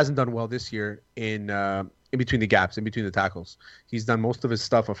 He hasn't done well this year in between the gaps, in between the tackles. He's done most of his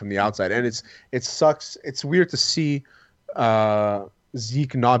stuff from the outside, and it sucks. It's weird to see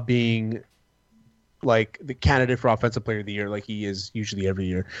Zeke not being like the candidate for Offensive Player of the Year like he is usually every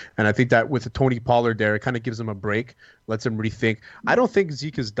year. And I think that with the Tony Pollard there, it kind of gives him a break, lets him rethink. I don't think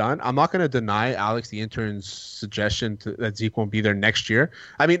Zeke is done. I'm not going to deny Alex, the intern's suggestion that Zeke won't be there next year.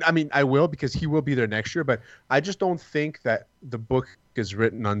 I mean, I will, because he will be there next year, but I just don't think that the book is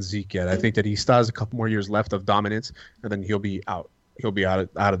written on Zeke yet. I think that he still has a couple more years left of dominance, and then he'll be out. He'll be out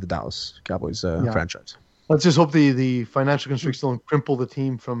of the Dallas Cowboys franchise. Let's just hope the financial constraints don't cripple the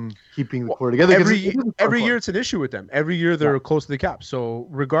team from keeping the core together. Every year it's an issue with them. Every year they're close to the cap. So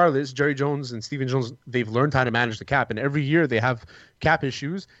regardless, Jerry Jones and Stephen Jones, they've learned how to manage the cap. And every year they have cap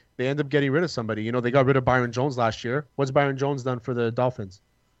issues. They end up getting rid of somebody. You know, they got rid of Byron Jones last year. What's Byron Jones done for the Dolphins?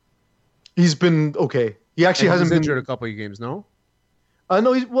 He's been okay. He actually hasn't been injured a couple of games, no?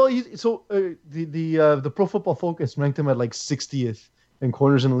 No, the Pro Football Focus ranked him at like 60th in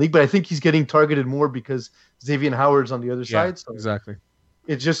corners in the league, but I think he's getting targeted more because Xavier Howard's on the other side. So exactly.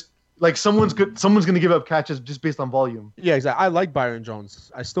 It's just like someone's going to give up catches just based on volume. Yeah, exactly. I like Byron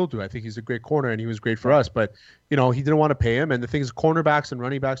Jones. I still do. I think he's a great corner, and he was great for us. But he didn't want to pay him. And the thing is, cornerbacks and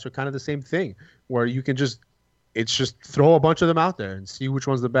running backs are kind of the same thing, where you can just throw a bunch of them out there and see which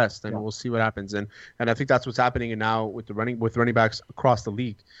one's the best, and we'll see what happens. And I think that's what's happening now with running backs across the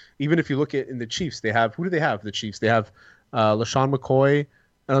league. Even if you look at in the Chiefs, they have The Chiefs, they have LaShawn McCoy.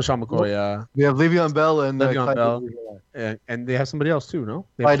 They have Le'Veon Bell and and they have somebody else too, no?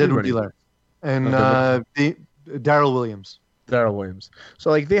 And Darrell Williams. So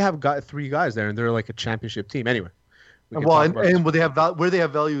like they have got 3 guys there, and they're like a championship team. Anyway. Where they have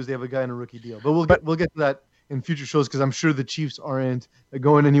value is they have a guy in a rookie deal. But we'll get to that in future shows because I'm sure the Chiefs aren't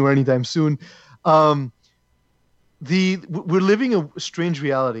going anywhere anytime soon. We're living a strange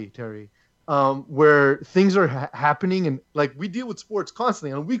reality, Terry. Where things are happening, and like we deal with sports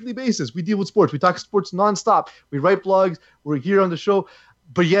constantly on a weekly basis. We deal with sports. We talk sports nonstop. We write blogs. We're here on the show,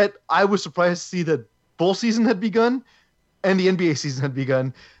 but yet I was surprised to see that bowl season had begun and the NBA season had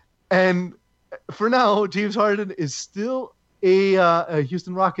begun. And for now, James Harden is still a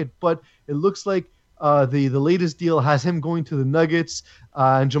Houston Rocket, but it looks like the latest deal has him going to the Nuggets,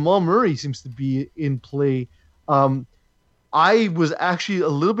 and Jamal Murray seems to be in play. I was actually a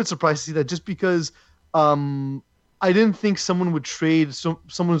little bit surprised to see that, just because I didn't think someone would trade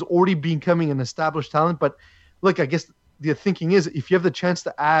someone who's already becoming an established talent. But look, I guess the thinking is if you have the chance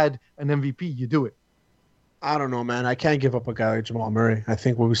to add an MVP, you do it. I don't know, man. I can't give up a guy like Jamal Murray. I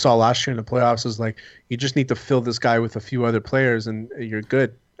think what we saw last year in the playoffs is like you just need to fill this guy with a few other players, and you're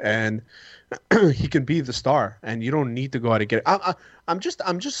good. And he can be the star, and you don't need to go out and get it. I'm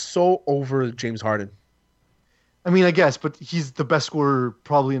just so over James Harden. I mean, I guess, but he's the best scorer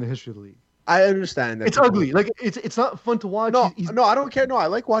probably in the history of the league. I understand that. It's ugly. Like it's not fun to watch. No, I don't care. No, I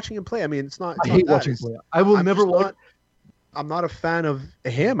like watching him play. I mean, I hate watching him play. I will never watch. I'm not a fan of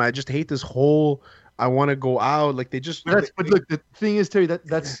him. I just hate this whole. I want to go out. Like they just. But look, the thing is, Terry,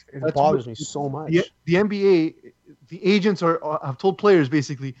 that bothers me so much. The NBA, the agents have told players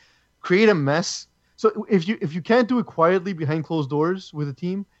basically, create a mess. So if you can't do it quietly behind closed doors with a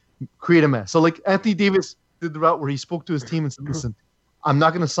team, create a mess. So like Anthony Davis did the route where he spoke to his team and said, listen, I'm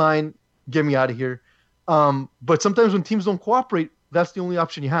not going to sign, get me out of here. But sometimes when teams don't cooperate, that's the only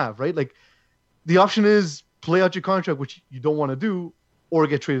option you have, right? Like the option is play out your contract, which you don't want to do, or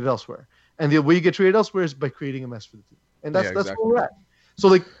get traded elsewhere. And the way you get traded elsewhere is by creating a mess for the team. And that's where we're at. So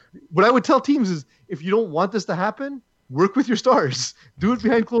like what I would tell teams is if you don't want this to happen, work with your stars. Do it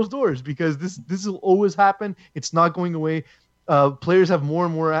behind closed doors, because this will always happen. It's not going away. Players have more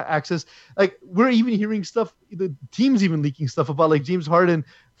and more access. Like we're even hearing stuff, the team's even leaking stuff about like James Harden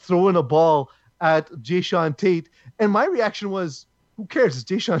throwing a ball at Jayshawn Tate. And my reaction was, who cares? It's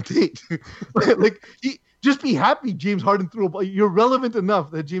Jayshawn Tate. Like just be happy James Harden threw a ball. You're relevant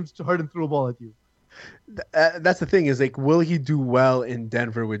enough that James Harden threw a ball at you. That's the thing is like, will he do well in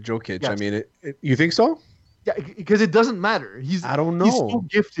Denver with Jokic? Yes. I mean, you think so? Yeah, because it doesn't matter. I don't know. He's so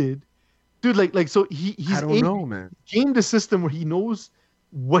gifted. Dude, so he's I don't know, man. Gained a system where he knows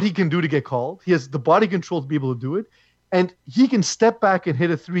what he can do to get called. He has the body control to be able to do it, and he can step back and hit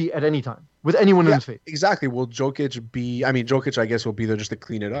a three at any time with anyone in his face. Exactly. Will Jokic be? I mean, Jokic, I guess, will be there just to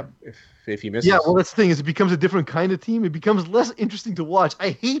clean it up if he misses. Yeah, well, that's the thing is it becomes a different kind of team. It becomes less interesting to watch. I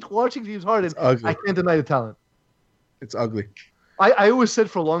hate watching James Harden. It's ugly. I can't deny the talent. It's ugly. I always said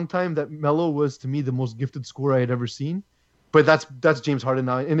for a long time that Melo was to me the most gifted scorer I had ever seen, but that's James Harden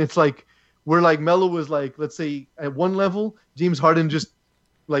now, and it's like. Where like Melo was like, let's say at one level, James Harden just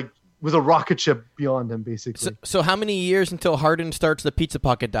like was a rocket ship beyond him, basically. So how many years until Harden starts the pizza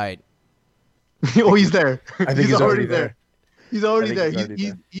pocket diet? Oh, he's there. I think he's already there. He's already there.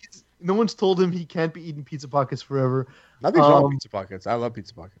 He's no one's told him he can't be eating pizza pockets forever. Nothing's wrong with pizza pockets. I love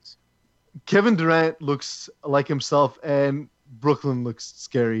pizza pockets. Kevin Durant looks like himself, and Brooklyn looks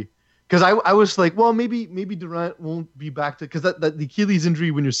scary. Because I was like, well, maybe Durant won't be back to, because that the Achilles injury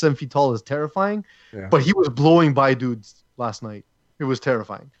when you're 7 feet tall is terrifying. Yeah. But he was blowing by dudes last night. It was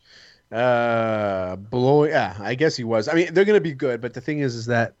terrifying. Blowing. Yeah, I guess he was. I mean, they're gonna be good, but the thing is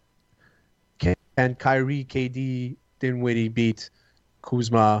that can Kyrie, KD, Dinwiddie beat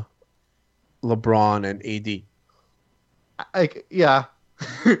Kuzma, LeBron, and AD? Yeah,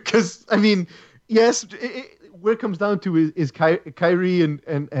 because I mean, yes, where it comes down to is Kyrie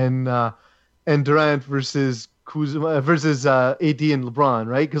and Durant versus Kuzma versus AD and LeBron,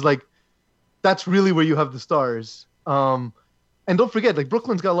 right? Because like that's really where you have the stars. And don't forget, like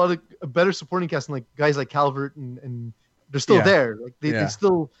Brooklyn's got a lot of a better supporting cast, and like guys like Calvert, and they're still there. Like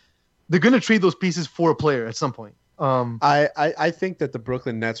they're gonna trade those pieces for a player at some point. I think that the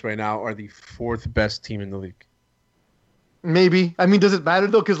Brooklyn Nets right now are the fourth best team in the league. Maybe. I mean, does it matter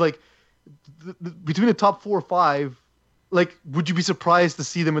though? Because like between the top 4 or 5, like would you be surprised to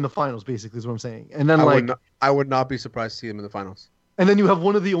see them in the finals? Basically, is what I'm saying. And then I would not be surprised to see them in the finals. And then you have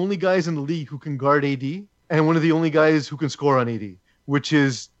one of the only guys in the league who can guard AD, and one of the only guys who can score on AD, which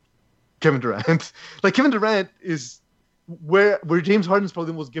is Kevin Durant. Like Kevin Durant is where James Harden's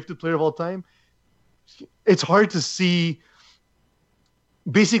probably the most gifted player of all time. It's hard to see.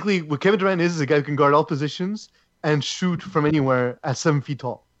 Basically, what Kevin Durant is a guy who can guard all positions and shoot from anywhere at 7 feet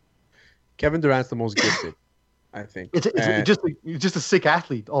tall. Kevin Durant's the most gifted, I think. It's just a sick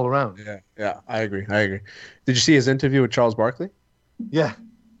athlete all around. Yeah, I agree. Did you see his interview with Charles Barkley? Yeah,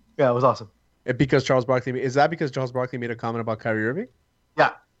 it was awesome. Because Charles Barkley made a comment about Kyrie Irving?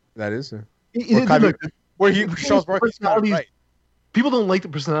 Yeah, that is. Charles Barkley's right. People don't like the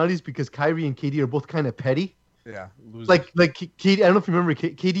personalities because Kyrie and KD are both kind of petty. Yeah, losers. like KD. I don't know if you remember.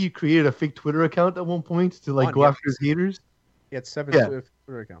 KD created a fake Twitter account at one point to go after his haters. He had 7 Twitter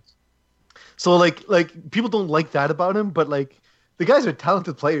accounts. So like people don't like that about him, but like the guys are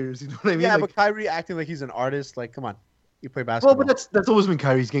talented players. You know what I mean? Yeah, like, but Kyrie acting like he's an artist. Like, come on, you play basketball. Well, but that's always been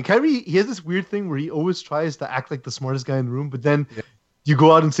Kyrie's game. Kyrie, he has this weird thing where he always tries to act like the smartest guy in the room, but then you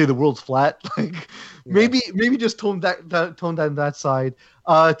go out and say the world's flat. Like maybe just tone down that side.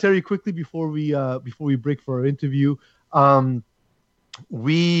 Terry, quickly before we break for our interview,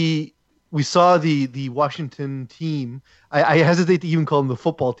 we saw the Washington team. I hesitate to even call them the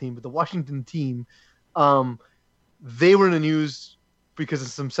football team, but the Washington team, they were in the news because of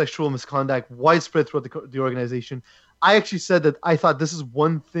some sexual misconduct widespread throughout the organization. I actually said that I thought this is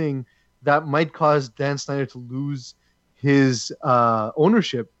one thing that might cause Dan Snyder to lose his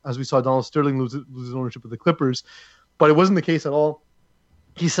ownership, as we saw Donald Sterling lose his ownership of the Clippers, but it wasn't the case at all.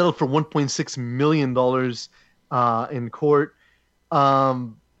 He settled for $1.6 million in court.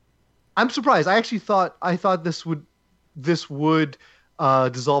 I'm surprised. I actually thought this would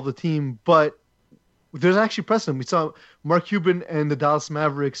dissolve the team, but there's actually precedent. We saw Mark Cuban and the Dallas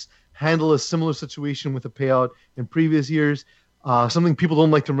Mavericks handle a similar situation with a payout in previous years. Something people don't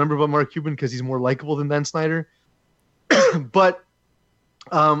like to remember about Mark Cuban because he's more likable than Dan Snyder. But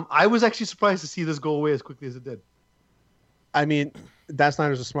I was actually surprised to see this go away as quickly as it did. I mean, Dan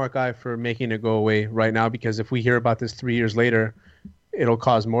Snyder's a smart guy for making it go away right now, because if we hear about this 3 years later, it'll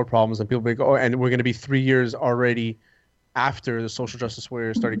cause more problems, and people will go, and we're going to be 3 years already after the social justice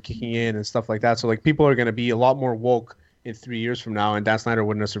warriors started kicking in and stuff like that. So like people are going to be a lot more woke in 3 years from now, and Dan Snyder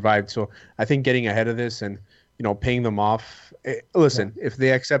wouldn't have survived. So I think getting ahead of this and paying them off. Listen, if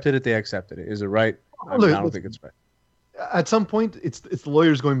they accepted it, they accepted it. Is it right? I don't think it's right. At some point, it's the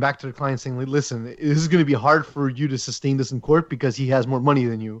lawyers going back to the client saying, listen, this is going to be hard for you to sustain this in court because he has more money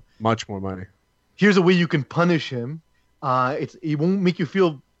than you. Much more money. Here's a way you can punish him. It won't make you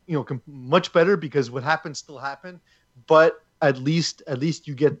feel much better because what happened still happened, but at least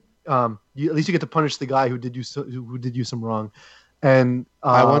you get to punish the guy who did you some wrong. And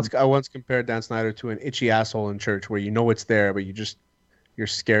I once compared Dan Snyder to an itchy asshole in church where it's there, but you're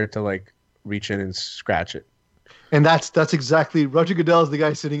scared to like reach in and scratch it. And that's exactly Roger Goodell is the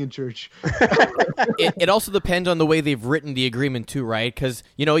guy sitting in church. It also depends on the way they've written the agreement too, right? Because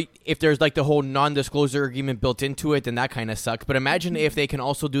if there's like the whole non-disclosure agreement built into it, then that kind of sucks. But imagine if they can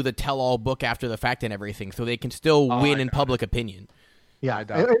also do the tell-all book after the fact and everything, so they can still win in public opinion. Yeah,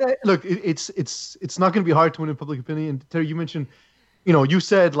 look, it's not going to be hard to win in public opinion. And Terry, you mentioned, you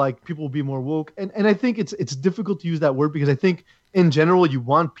said like people will be more woke, and I think it's difficult to use that word because I think in general you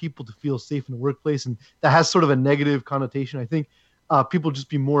want people to feel safe in the workplace, and that has sort of a negative connotation. I think people just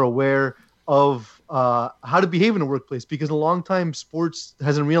be more aware of how to behave in a workplace, because in a long time sports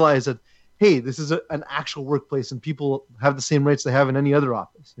hasn't realized that, hey, this is an actual workplace and people have the same rights they have in any other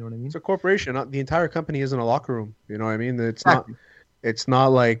office. You know what I mean? It's a corporation. The entire company isn't a locker room. You know what I mean? It's not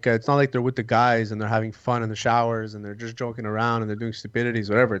like they're with the guys and they're having fun in the showers and they're just joking around and they're doing stupidities,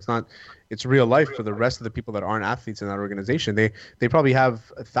 whatever. It's real life for the rest of the people that aren't athletes in that organization. They probably have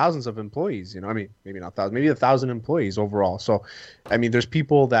thousands of employees. I mean, maybe not thousands, maybe 1,000 employees overall. So, I mean, there's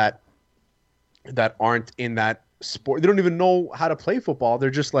people that that aren't in that sport. They don't even know how to play football. They're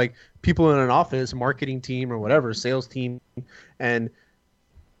just like people in an office, marketing team or whatever, sales team, and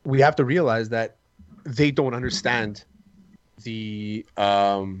we have to realize that they don't understand the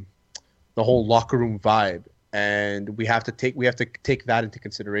whole locker room vibe, and we have to take that into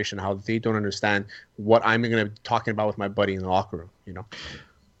consideration, how they don't understand what I'm going to be talking about with my buddy in the locker room. You know,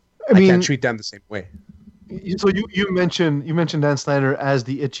 I can't treat them the same way. So you mentioned Dan Snyder as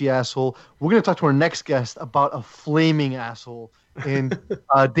the itchy asshole. We're going to talk to our next guest about a flaming asshole in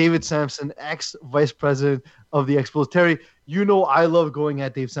David Samson, ex-vice president of the Expos. Terry, you know I love going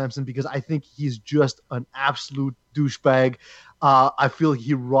at Dave Samson because I think he's just an absolute douchebag. I feel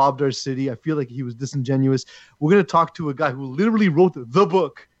he robbed our city. I feel like he was disingenuous. We're going to talk to a guy who literally wrote the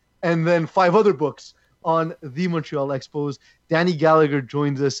book and then 5 other books on the Montreal Expos. Danny Gallagher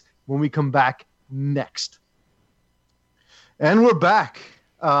joins us when we come back next. And we're back.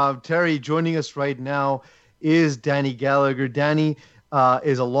 Terry, joining us right now is Danny Gallagher. Danny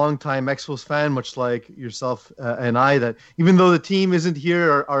is a longtime Expos fan, much like yourself and I, that even though the team isn't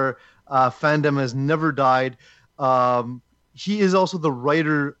here, our fandom has never died. He is also the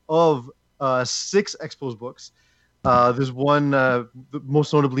writer of 6 Expos books. There's one,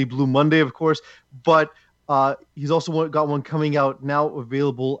 most notably Blue Monday, of course, but he's also got one coming out now,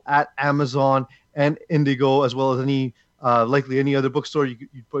 available at Amazon and Indigo, as well as likely any other bookstore. You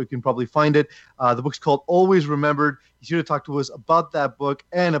can probably find it. The book's called Always Remembered. He's here to talk to us about that book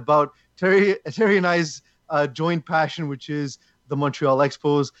and about Terry and I's joint passion, which is the Montreal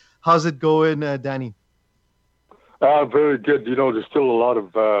Expos. How's it going, Danny? Very good. You know, there's still a lot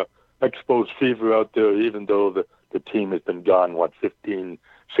of Expos fever out there, even though the team has been gone, 15,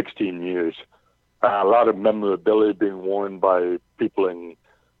 16 years. A lot of memorabilia being worn by people in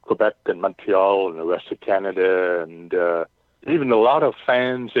Quebec and Montreal and the rest of Canada, and even a lot of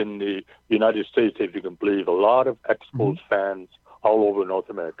fans in the United States, if you can believe, a lot of Expos fans all over North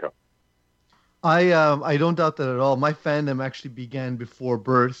America. I don't doubt that at all. My fandom actually began before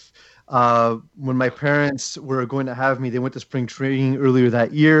birth. When my parents were going to have me, they went to spring training earlier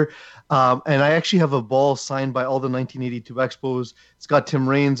that year. And I actually have a ball signed by all the 1982 Expos. It's got Tim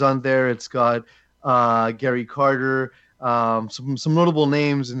Raines on there. It's got Gary Carter, some notable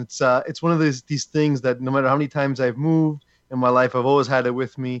names. And it's one of these things that no matter how many times I've moved in my life, I've always had it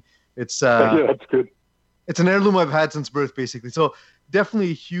with me. It's yeah, that's good. It's an heirloom I've had since birth, basically. So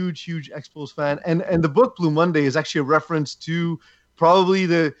definitely a huge Expos fan. And the book Blue Monday is actually a reference to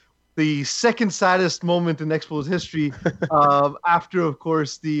probably the second saddest moment in Expos history, after, of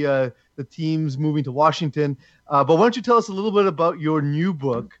course, the teams moving to Washington. But why don't you tell us a little bit about your new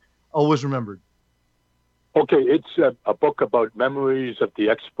book, Always Remembered? Okay, it's a book about memories of the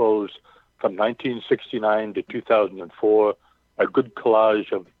Expos from 1969 to 2004, a good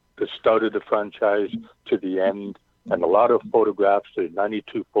collage of the start of the franchise to the end, and a lot of photographs. There's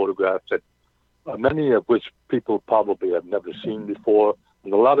 92 photographs, that many of which people probably have never seen before,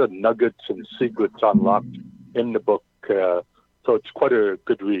 and a lot of nuggets and secrets unlocked in the book. So it's quite a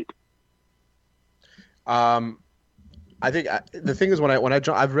good read. I think the thing is,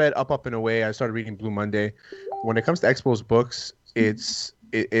 I've read Up and Away. I started reading Blue Monday. When it comes to Expos books, it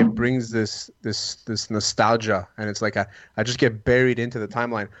brings this nostalgia, and it's like I just get buried into the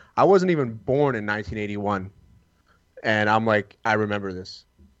timeline. I wasn't even born in 1981, and I'm like, I remember this.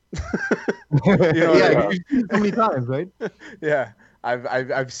 You know, yeah, so many times, right? Yeah.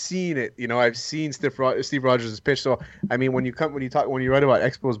 I've seen it, you know. I've seen Steve Rogers' pitch. So I mean, when you write about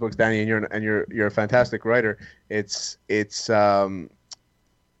Expos books, Danny, and you're a fantastic writer, it's good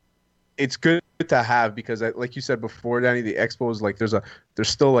to have, because like you said before, Danny, the Expos, like there's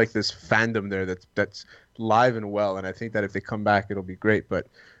still like this fandom there that's live and well, and I think that if they come back, it'll be great. But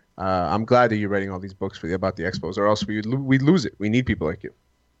I'm glad that you're writing all these books about the Expos, or else we'd lose it. We need people like you.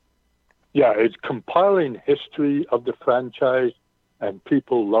 Yeah, it's compiling history of the franchise. And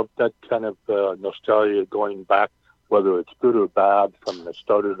people love that kind of nostalgia going back, whether it's good or bad, from the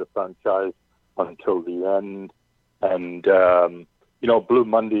start of the franchise until the end. And, you know, Blue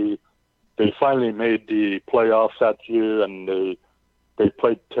Monday, they finally made the playoffs that year, and they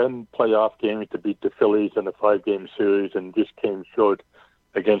played 10 playoff games to beat the Phillies in a 5-game series, and just came short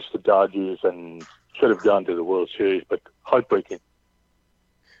against the Dodgers and should have gone to the World Series, but heartbreaking.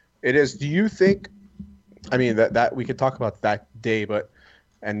 It is. Do you think... I mean, that we could talk about that day,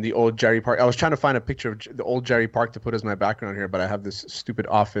 and the old Jerry Park. I was trying to find a picture of the old Jerry Park to put as my background here, but I have this stupid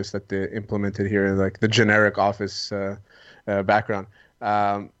office that they implemented here, like the generic office background.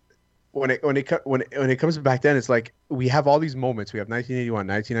 When it comes back then, it's like we have all these moments. We have 1981,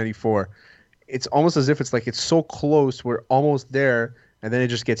 1994. It's almost as if it's so close. We're almost there, and then it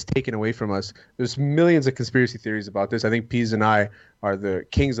just gets taken away from us. There's millions of conspiracy theories about this. I think Pease and I are the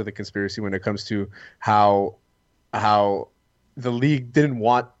kings of the conspiracy when it comes to how the league didn't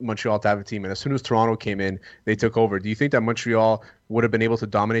want Montreal to have a team, and as soon as Toronto came in, they took over. Do you think that Montreal would have been able to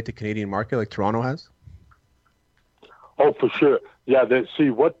dominate the Canadian market like Toronto has? Oh, for sure. Yeah,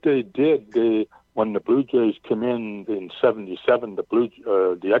 see what they did. When the Blue Jays came in '77, the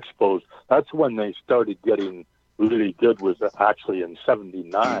Expos. That's when they started getting really good. Was actually in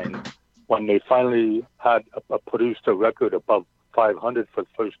 '79 when they finally had produced a record above 500 for the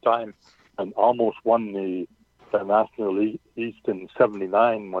first time, and almost won the National League East in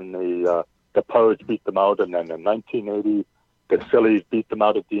 '79 when the Pirates beat them out, and then in 1980 the Phillies beat them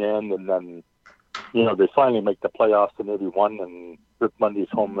out at the end, and then they finally make the playoffs in '81, and Rick Mundy's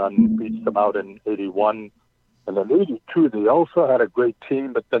home run beats them out in '81, and then '82 they also had a great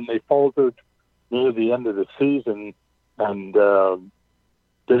team, but then they faltered near the end of the season and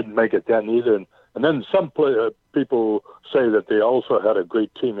didn't make it then either. And then some people say that they also had a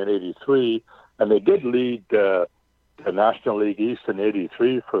great team in '83, and they did lead the National League East in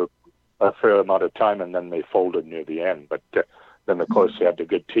 '83 for a fair amount of time, and then they folded near the end. But then, of course, they had the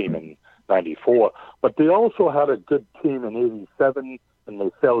good team in '94. But they also had a good team in '87, and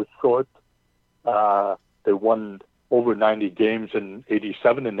they fell short. They won over 90 games in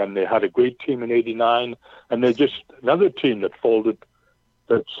 '87, and then they had a great team in '89, and they just another team that folded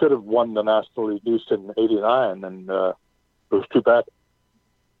that should have won the National League East in '89, and it was too bad.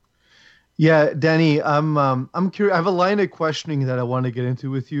 Yeah, Danny, I'm curious. I have a line of questioning that I want to get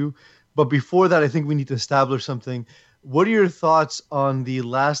into with you, but before that, I think we need to establish something. What are your thoughts on the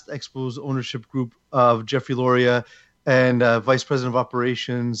last Expos ownership group of Jeffrey Loria and Vice President of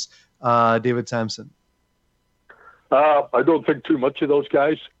Operations David Samson? I don't think too much of those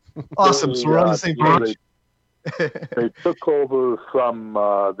guys. Awesome. So we're on the same page. They took over from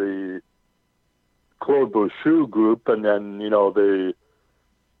the Claude Brochu group, and then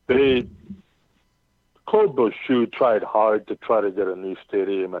Claude Brochu tried hard to try to get a new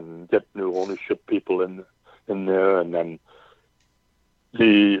stadium and get new ownership people in there, and then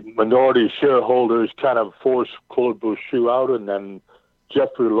the minority shareholders kind of forced Claude Brochu out, and then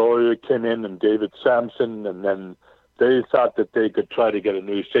Jeffrey Loria came in and David Samson, and then they thought that they could try to get a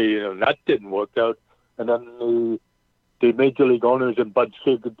new stadium, and that didn't work out. And then the major league owners and Bud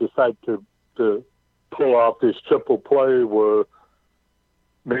Selig decided to pull off this triple play where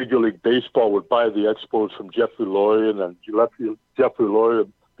Major League Baseball would buy the Expos from Jeffrey Loria, and then Jeffrey Loria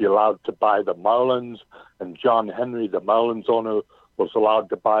would be allowed to buy the Marlins, and John Henry, the Marlins owner, was allowed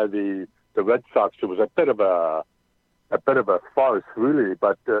to buy the Red Sox. It was a bit of a farce, really.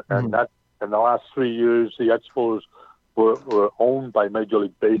 But and that in the last 3 years, the Expos were owned by Major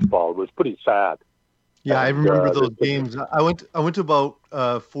League Baseball. It was pretty sad. Yeah, I remember those games. I went to about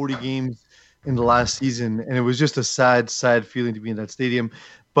 40 games in the last season, and it was just a sad feeling to be in that stadium.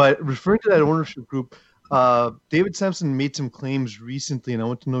 But referring to that ownership group, David Samson made some claims recently, and I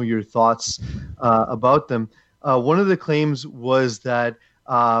want to know your thoughts about them. One of the claims was that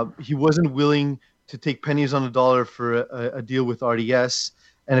he wasn't willing to take pennies on the dollar for a deal with RDS.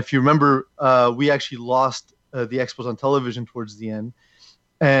 And if you remember, we actually lost the Expos on television towards the end.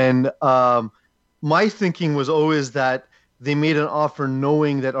 And my thinking was always that they made an offer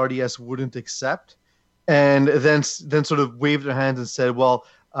knowing that RDS wouldn't accept, and then sort of waved their hands and said, well,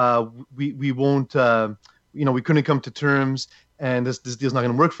 we won't, we couldn't come to terms, and this deal's not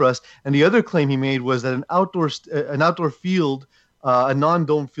going to work for us. And the other claim he made was that an outdoor field, a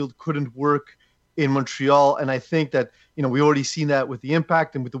non-dome field, couldn't work in Montreal. And I think that, we already seen that with the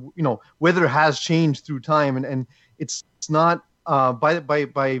impact and with the, weather has changed through time, and it's not, by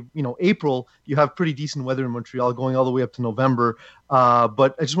April, you have pretty decent weather in Montreal going all the way up to November.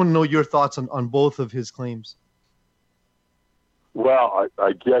 But I just want to know your thoughts on both of his claims. Well,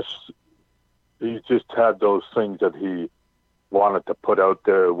 I guess he just had those things that he wanted to put out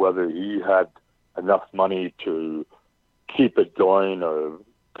there, whether he had enough money to keep it going or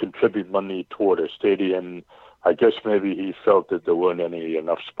contribute money toward a stadium. I guess maybe he felt that there weren't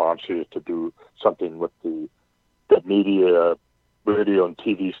enough sponsors to do something with the media, radio and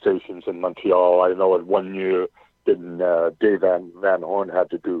TV stations in Montreal. I know in 1 year, Dave Van Horn had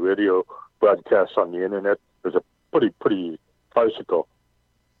to do radio broadcasts on the internet. It was a pretty farcical.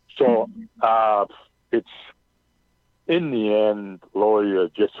 So it's in the end, Loria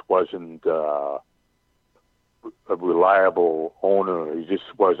just wasn't a reliable owner. He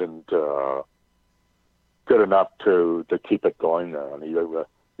just wasn't good enough to keep it going there. And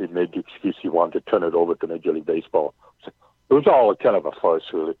he made the excuse he wanted to turn it over to Major League Baseball. So it was all kind of a farce,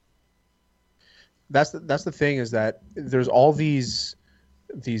 really. That's the thing, is that there's all these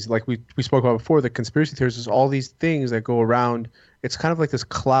these, like we spoke about before, the conspiracy theories. There's all these things that go around. It's kind of like this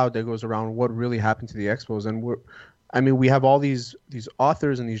cloud that goes around what really happened to the Expos, and we have all these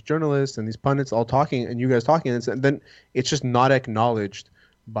authors and these journalists and these pundits all talking, and you guys talking, and then it's just not acknowledged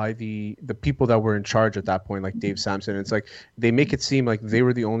by the people that were in charge at that point, like Dave Sampson. It's like they make it seem like they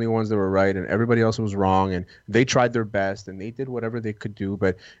were the only ones that were right and everybody else was wrong, and they tried their best and they did whatever they could do.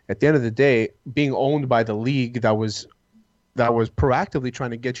 But at the end of the day, being owned by the league that was proactively trying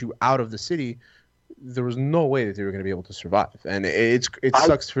to get you out of the city, there was no way that they were going to be able to survive. And it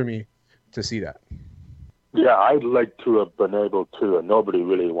sucks for me to see that. Yeah, I'd like to have been able to, and nobody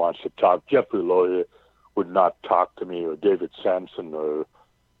really wants to talk. Jeffrey Loyer would not talk to me, or David Sampson, or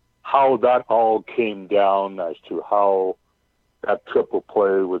how that all came down as to how that triple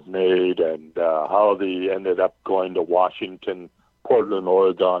play was made and how they ended up going to Washington. Portland,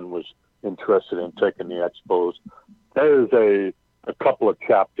 Oregon was interested in taking the Expos. There's a couple of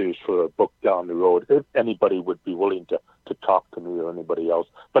chapters for a book down the road, if anybody would be willing to talk to me or anybody else.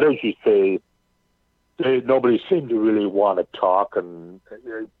 But as you say, nobody seemed to really want to talk and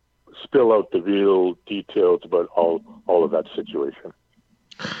spill out the real details about all of that situation.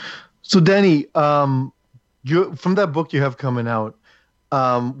 So, Danny, from that book you have coming out,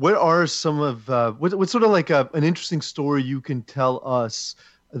 what are some of what's sort of like an interesting story you can tell us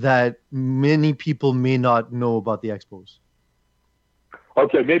that many people may not know about the Expos?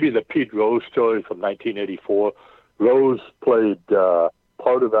 Okay, maybe the Pete Rose story from 1984. Rose played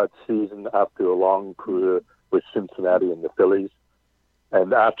part of that season after a long career with Cincinnati and the Phillies.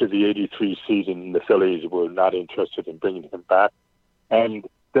 And after the 83 season, the Phillies were not interested in bringing him back. And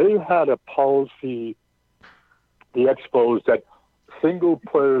they had a policy, the Expos, that single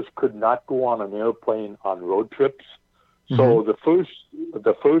players could not go on an airplane on road trips. Mm-hmm. So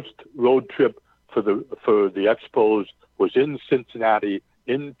the first road trip for the Expos was in Cincinnati,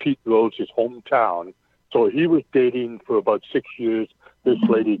 in Pete Rose's hometown. So he was dating for about 6 years this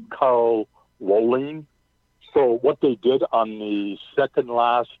lady, Carl Wohling. So what they did on the second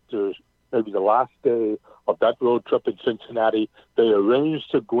last, or maybe the last day of that road trip in Cincinnati, they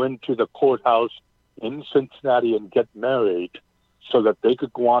arranged to go into the courthouse in Cincinnati and get married so that they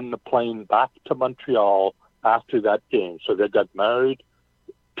could go on the plane back to Montreal after that game. So they got married.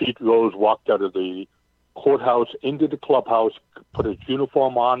 Pete Rose walked out of the courthouse into the clubhouse, put his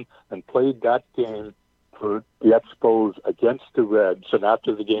uniform on, and played that game for the Expos against the Reds. And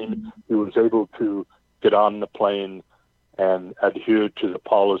after the game, he was able to get on the plane and adhere to the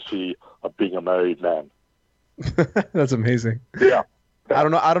policy of being a married man. That's amazing. Yeah. I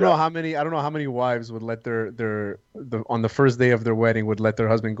don't know how many wives would let their on the first day of their wedding would let their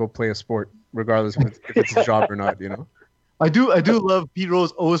husband go play a sport, regardless if it's a job or not, you know. I do love Pete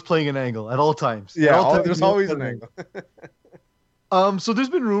Rose always playing an angle at all times. Yeah, there's always an angle. So there's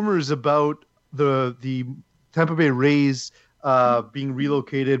been rumors about the Tampa Bay Rays being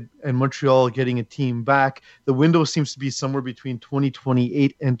relocated and Montreal getting a team back. The window seems to be somewhere between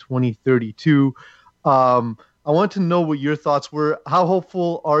 2028 and 2032. I want to know what your thoughts were. How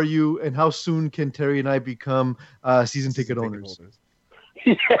hopeful are you, and how soon can Terry and I become season ticket owners?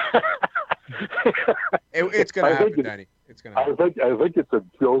 Yeah. It's going to happen, Danny. It's going to happen. I think it's a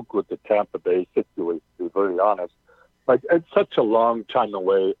joke with the Tampa Bay situation, to be very honest. Like, it's such a long time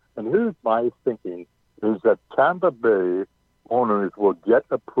away. And here's my thinking, is that Tampa Bay owners will get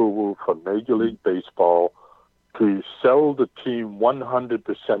approval from Major League Baseball to sell the team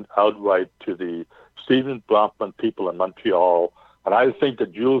 100% outright to the Stephen Bronfman people in Montreal. And I think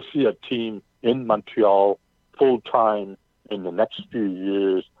that you'll see a team in Montreal full-time in the next few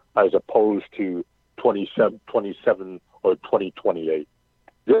years as opposed to 27 or 2028.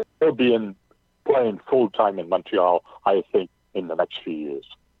 They'll be playing full-time in Montreal, I think, in the next few years.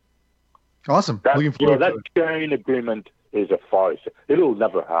 Awesome. That sharing agreement is a farce. It'll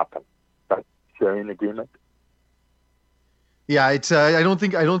never happen. That sharing agreement. Yeah, it's. I don't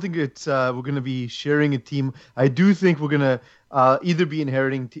think it's. We're going to be sharing a team. I do think we're going to either be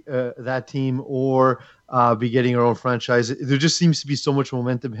inheriting that team or be getting our own franchise. There just seems to be so much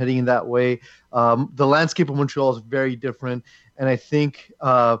momentum heading in that way. The landscape of Montreal is very different, and I think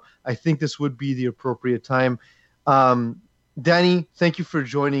this would be the appropriate time. Danny, thank you for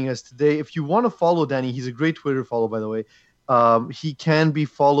joining us today. If you want to follow Danny, he's a great Twitter follow, by the way. He can be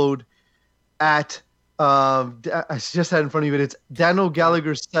followed at. I just had in front of you, it's Dano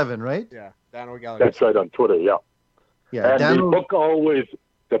Gallagher 7, right? Yeah, Dano Gallagher. That's right, on Twitter. Yeah. Yeah. And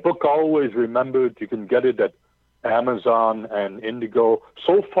the book always remembered. You can get it at Amazon and Indigo.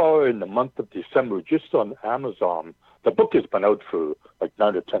 So far in the month of December, just on Amazon, the book has been out for like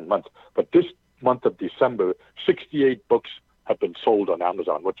 9 or 10 months. But this month of December, 68 books have been sold on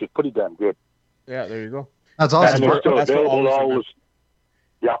Amazon, which is pretty damn good. Yeah, there you go. That's And awesome. they're still That's for available Always always.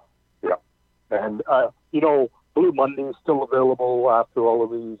 Yeah, yeah. And, Blue Monday is still available after all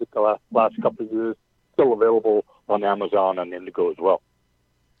of these, the last couple of years. Still available on Amazon and Indigo as well.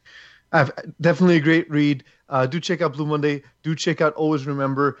 Definitely a great read. Do check out Blue Monday. Do check out Always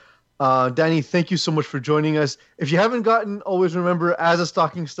Remember. Danny, thank you so much for joining us. If you haven't gotten Always Remember as a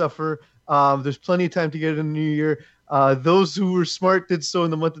stocking stuffer, there's plenty of time to get it in the new year. Those who were smart did so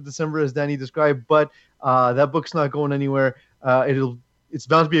in the month of December, as Danny described, but that book's not going anywhere. It's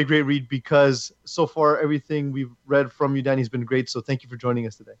bound to be a great read because so far everything we've read from you, Danny, has been great. So thank you for joining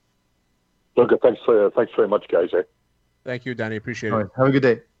us today. Okay, thanks very much, guys. Thank you, Danny. Appreciate All it. right, have a good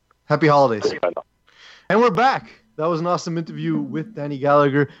day. Happy holidays. Okay, bye now. And we're back. That was an awesome interview with Danny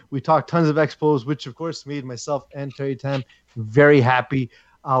Gallagher. We talked tons of expos, which of course made myself and Terry Tam very happy.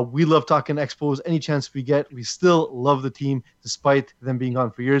 We love talking expos any chance we get. We still love the team despite them being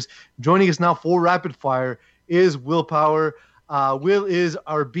gone for years. Joining us now for Rapid Fire is Will Power. Will is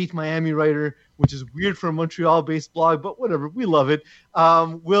our Beat Miami writer, which is weird for a Montreal-based blog, but whatever. We love it.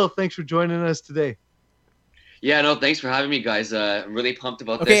 Will, thanks for joining us today. Yeah, no, thanks for having me, guys. I'm really pumped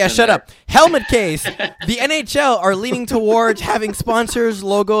about this. Okay, shut up. Helmet case. The NHL are leaning towards having sponsors'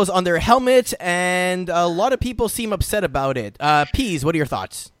 logos on their helmets, and a lot of people seem upset about it. Peas, what are your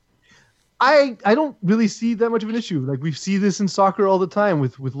thoughts? I don't really see that much of an issue. Like, we see this in soccer all the time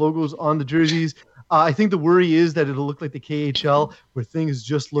with logos on the jerseys. I think the worry is that it'll look like the KHL where things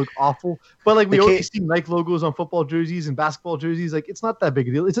just look awful. But like we already see Nike logos on football jerseys and basketball jerseys. Like, it's not that big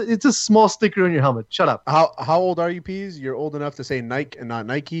a deal. It's a small sticker on your helmet. Shut up. How old are you, Peas? You're old enough to say Nike and not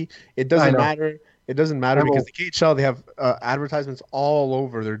Nike. It doesn't matter. It doesn't matter because the KHL, they have advertisements all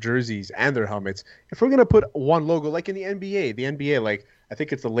over their jerseys and their helmets. If we're gonna put one logo, like in the NBA, like I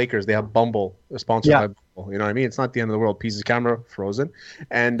think it's the Lakers, they have Bumble, sponsored by Bumble. You know what I mean? It's not the end of the world. Pieces camera frozen,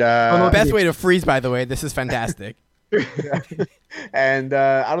 and best way to freeze. By the way, this is fantastic. And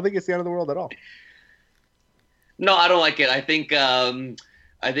I don't think it's the end of the world at all. No, I don't like it. I think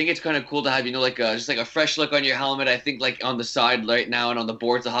it's kind of cool to have, just like a fresh look on your helmet. I think like on the side right now and on the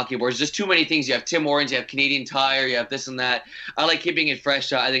boards, the hockey boards, just too many things. You have Tim Hortons, you have Canadian Tire, you have this and that. I like keeping it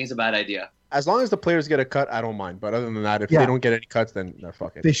fresh. I think it's a bad idea. As long as the players get a cut, I don't mind. But other than that, if they don't get any cuts, then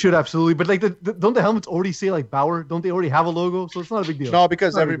fuck it. They should absolutely. But like, don't the helmets already say like Bauer? Don't they already have a logo? So it's not a big deal. No,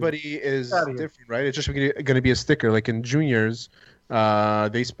 because everybody is different, right? It's just going to be a sticker. Like in juniors,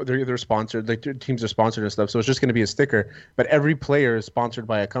 they're sponsored. Like their teams are sponsored and stuff. So it's just going to be a sticker. But every player is sponsored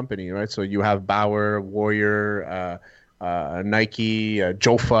by a company, right? So you have Bauer, Warrior, Nike,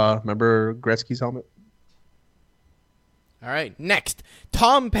 Jofa. Remember Gretzky's helmet? All right, next,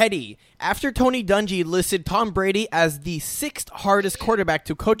 Tom Petty. After Tony Dungy listed Tom Brady as the 6th hardest quarterback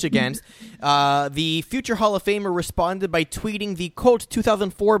to coach against, the future Hall of Famer responded by tweeting the quote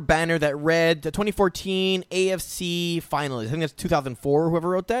 2004 banner that read the 2014 AFC finalist. I think that's 2004, whoever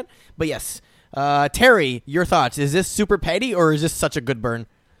wrote that. But yes, Terry, your thoughts. Is this super petty or is this such a good burn?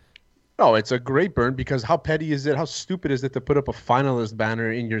 No, it's a great burn because how petty is it? How stupid is it to put up a finalist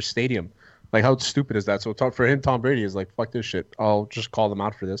banner in your stadium? Like, how stupid is that? So for him, Tom Brady is like, fuck this shit. I'll just call them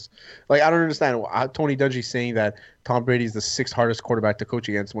out for this. Like, I don't understand. Tony Dungy saying that Tom Brady is the 6th hardest quarterback to coach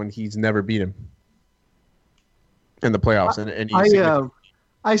against when he's never beat him in the playoffs.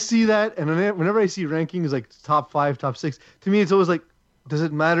 I see that, and whenever I see rankings like top 5, top 6, to me it's always like, does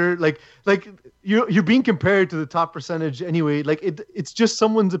it matter? Like you're being compared to the top percentage anyway. Like it's just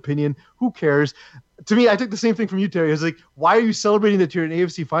someone's opinion. Who cares? To me, I took the same thing from you, Terry. I was like, why are you celebrating that you're an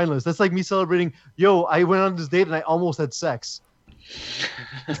AFC finalist? That's like me celebrating, I went on this date and I almost had sex.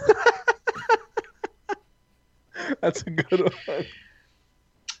 That's a good one.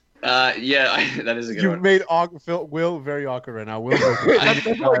 That is a good one. You've made Will very awkward right now. Will, that's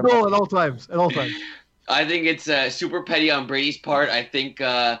my goal at all times. At all times. I think it's super petty on Brady's part. I think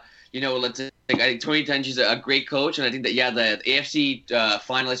I think Tony Dungy's a great coach, and I think that the AFC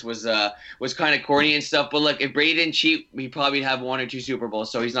finalist was kind of corny and stuff. But look, if Brady didn't cheat, he probably have 1 or 2 Super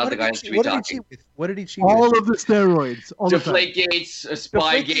Bowls. So he's not the guy to be talking. What did he cheat all with? Of the steroids, all Deflategates,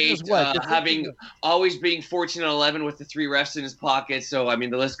 Spygate, always being 14-11 with the 3 refs in his pocket. So I mean,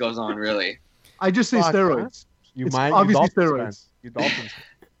 the list goes on. Really, I just say steroids. Obviously steroids. You Dolphins.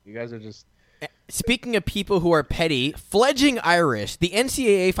 You guys are just. Speaking of people who are petty, fledgling Irish, the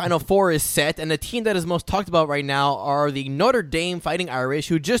NCAA Final Four is set, and the team that is most talked about right now are the Notre Dame Fighting Irish,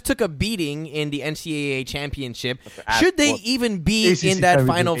 who just took a beating in the NCAA championship. Should they even be in that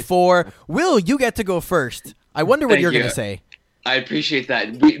Final Four? Will, you get to go first. I wonder what you're going to say. I appreciate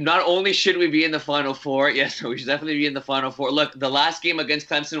that. Not only should we be in the Final Four, yes, we should definitely be in the Final Four. Look, the last game against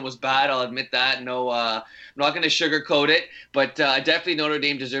Clemson was bad. I'll admit that. No, I'm not going to sugarcoat it, but definitely Notre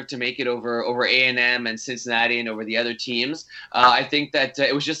Dame deserved to make it over A&M and Cincinnati and over the other teams. I think that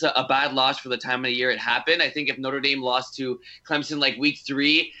it was just a bad loss for the time of the year it happened. I think if Notre Dame lost to Clemson like week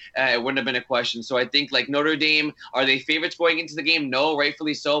 3, it wouldn't have been a question. So I think like Notre Dame, are they favorites going into the game? No,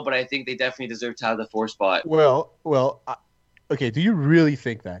 rightfully so, but I think they definitely deserve to have the 4 spot. Well, okay, do you really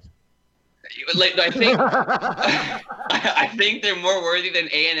think that? Like, I think they're more worthy than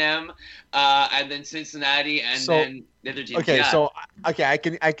A&M, and then Cincinnati, and then the other teams. Okay, yeah. so I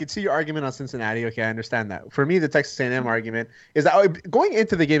can see your argument on Cincinnati. Okay, I understand that. For me, the Texas A&M argument is that going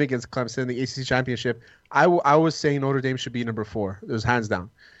into the game against Clemson, the ACC championship, I was saying Notre Dame should be number 4. It was hands down.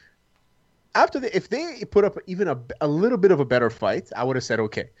 If they put up even a little bit of a better fight, I would have said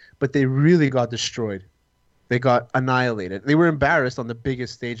okay. But they really got destroyed. They got annihilated. They were embarrassed on the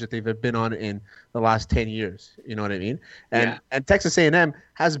biggest stage that they've been on in the last 10 years. You know what I mean? And Texas A&M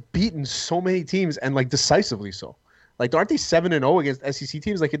has beaten so many teams and like decisively so. Like, aren't they 7-0 against SEC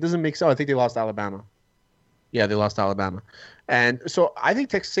teams? Like, it doesn't make sense. I think they lost Alabama. Yeah, they lost Alabama. And so I think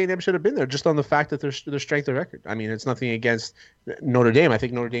Texas A&M should have been there just on the fact that their strength of record. I mean, it's nothing against Notre Dame. I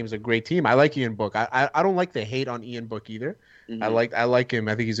think Notre Dame is a great team. I like Ian Book. I don't like the hate on Ian Book either. Mm-hmm. I like him.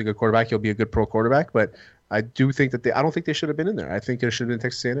 I think he's a good quarterback. He'll be a good pro quarterback. But I do think that I don't think they should have been in there. I think there should have been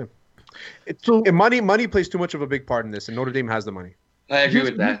Texas A&M. Money plays too much of a big part in this, and Notre Dame has the money. I agree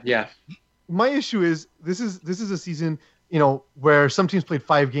with that. Yeah. My issue is this is a season, where some teams played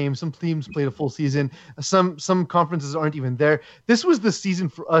 5 games, some teams played a full season, some conferences aren't even there. This was the season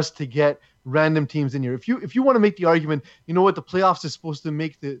for us to get random teams in here. If you want to make the argument, the playoffs is supposed to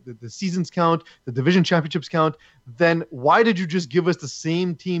make the seasons count, the division championships count, then why did you just give us the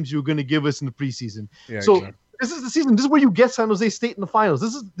same teams you were going to give us in the preseason? Yeah, so exactly. This is the season. This is where you get San Jose State in the finals.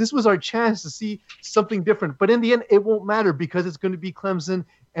 This was our chance to see something different. But in the end, it won't matter because it's going to be Clemson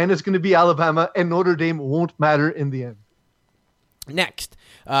and it's going to be Alabama, and Notre Dame won't matter in the end. Next,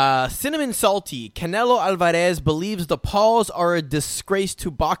 Cinnamon Salty. Canelo Alvarez believes the Pauls are a disgrace to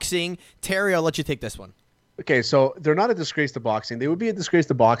boxing. Terry, I'll let you take this one. Okay, so they're not a disgrace to boxing. They would be a disgrace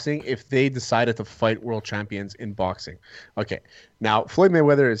to boxing if they decided to fight world champions in boxing. Okay, now Floyd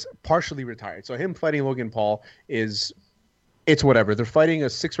Mayweather is partially retired, so him fighting Logan Paul it's whatever. They're fighting a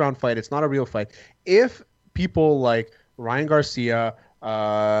 6-round fight. It's not a real fight. If people like Ryan Garcia,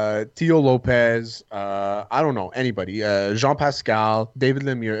 Tio Lopez, I don't know, anybody, Jean Pascal, David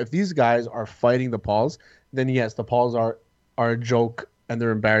Lemieux, if these guys are fighting the Pauls, then yes, the Pauls are a joke and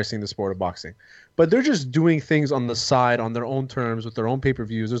they're embarrassing the sport of boxing. But they're just doing things on the side, on their own terms, with their own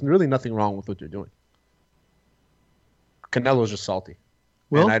pay-per-views. There's really nothing wrong with what they're doing. Canelo's just salty.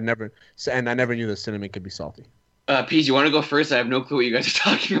 Well, and I never knew that Cinnamon could be salty. Pease, you want to go first? I have no clue what you guys are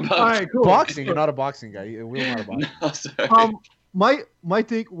talking about. All right, cool. Boxing, you're not a boxing guy. We're not a boxing. No, sorry. My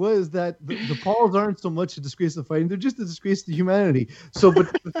take was that the Pauls aren't so much a disgrace to fighting; they're just a disgrace to humanity. So, but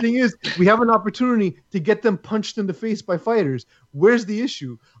the thing is, we have an opportunity to get them punched in the face by fighters. Where's the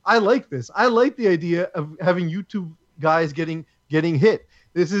issue? I like this. I like the idea of having YouTube guys getting hit.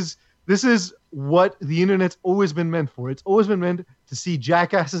 This is what the internet's always been meant for. It's always been meant to see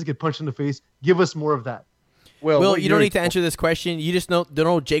jackasses get punched in the face. Give us more of that. Well, you don't need to answer this question. You just don't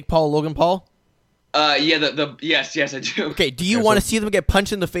know Jake Paul, Logan Paul? Yeah, yes, I do. Okay, do you want to see them get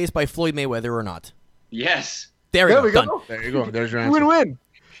punched in the face by Floyd Mayweather or not? Yes. There we go. Done. There you go. There's your answer. Win-win.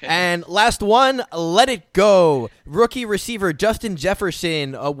 And last one, let it go. Rookie receiver Justin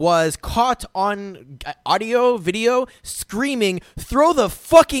Jefferson was caught on audio, video, screaming, "Throw the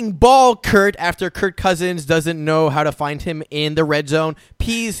fucking ball, Kurt," after Kirk Cousins doesn't know how to find him in the red zone.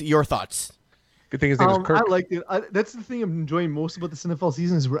 Pease, your thoughts. Good thing his name is Kirk. I liked it. That's the thing I'm enjoying most about this NFL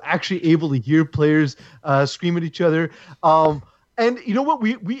season is we're actually able to hear players scream at each other. And you know what?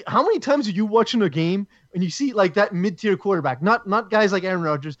 We how many times are you watching a game and you see like that mid-tier quarterback, not guys like Aaron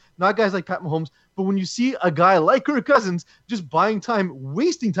Rodgers, not guys like Pat Mahomes, but when you see a guy like Kirk Cousins just buying time,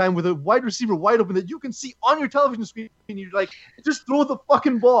 wasting time with a wide receiver wide open that you can see on your television screen, and you're like, just throw the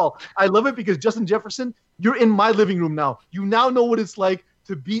fucking ball. I love it because Justin Jefferson, you're in my living room now. You now know what it's like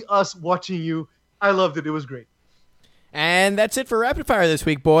to be us watching you. I loved it. It was great. And that's it for Rapid Fire this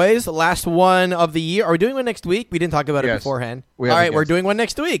week, boys. Last one of the year. Are we doing one next week? We didn't talk about it beforehand. All right, we're doing one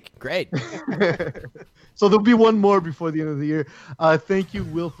next week. Great. So there'll be one more before the end of the year. Thank you,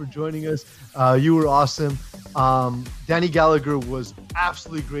 Will, for joining us. You were awesome. Danny Gallagher was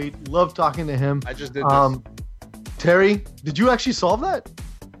absolutely great. Loved talking to him. I just did this. Terry, did you actually solve that?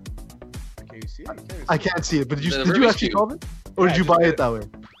 Can you see it? I can't see it, but did you actually solve it? Or did you buy it that way?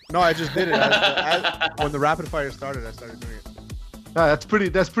 No, I just did it. When the rapid fire started, I started doing it. That's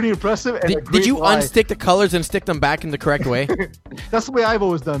pretty impressive. And a Did great you lie. unstick the colors and stick them back in the correct way? That's the way I've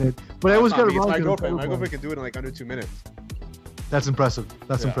always done it. But I always got it It's wrong. my 'cause I'm girlfriend. My colorblind. girlfriend can do it in like under 2 minutes. That's impressive.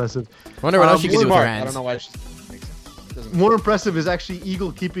 That's Yeah. impressive. Wonder what else you can do with Smart. your I hands. don't know why she makes sense. Doesn't More impressive is actually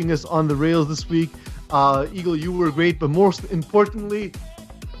Eagle keeping us on the rails this week. Eagle, you were great, but most importantly,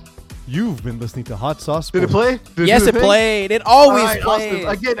 You've been listening to Hot Sauce did it Sports. play? Did Yes, do the it thing? played. It always All right, plays. awesome.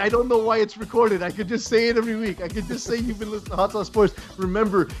 Again, I don't know why it's recorded. I could just say it every week. I could just say you've been listening to Hot Sauce Sports.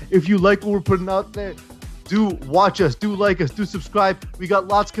 Remember, if you like what we're putting out there, do watch us, do like us, do subscribe. We got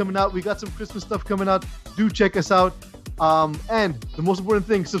lots coming out. We got some Christmas stuff coming out. Do check us out. And the most important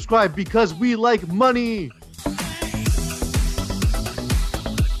thing, subscribe because we like money.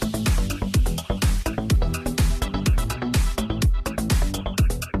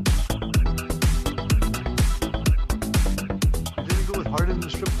 I didn't go with Harden in the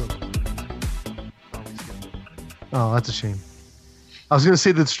strip club. Oh, that's a shame. I was gonna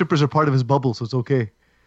say that strippers are part of his bubble, so it's okay.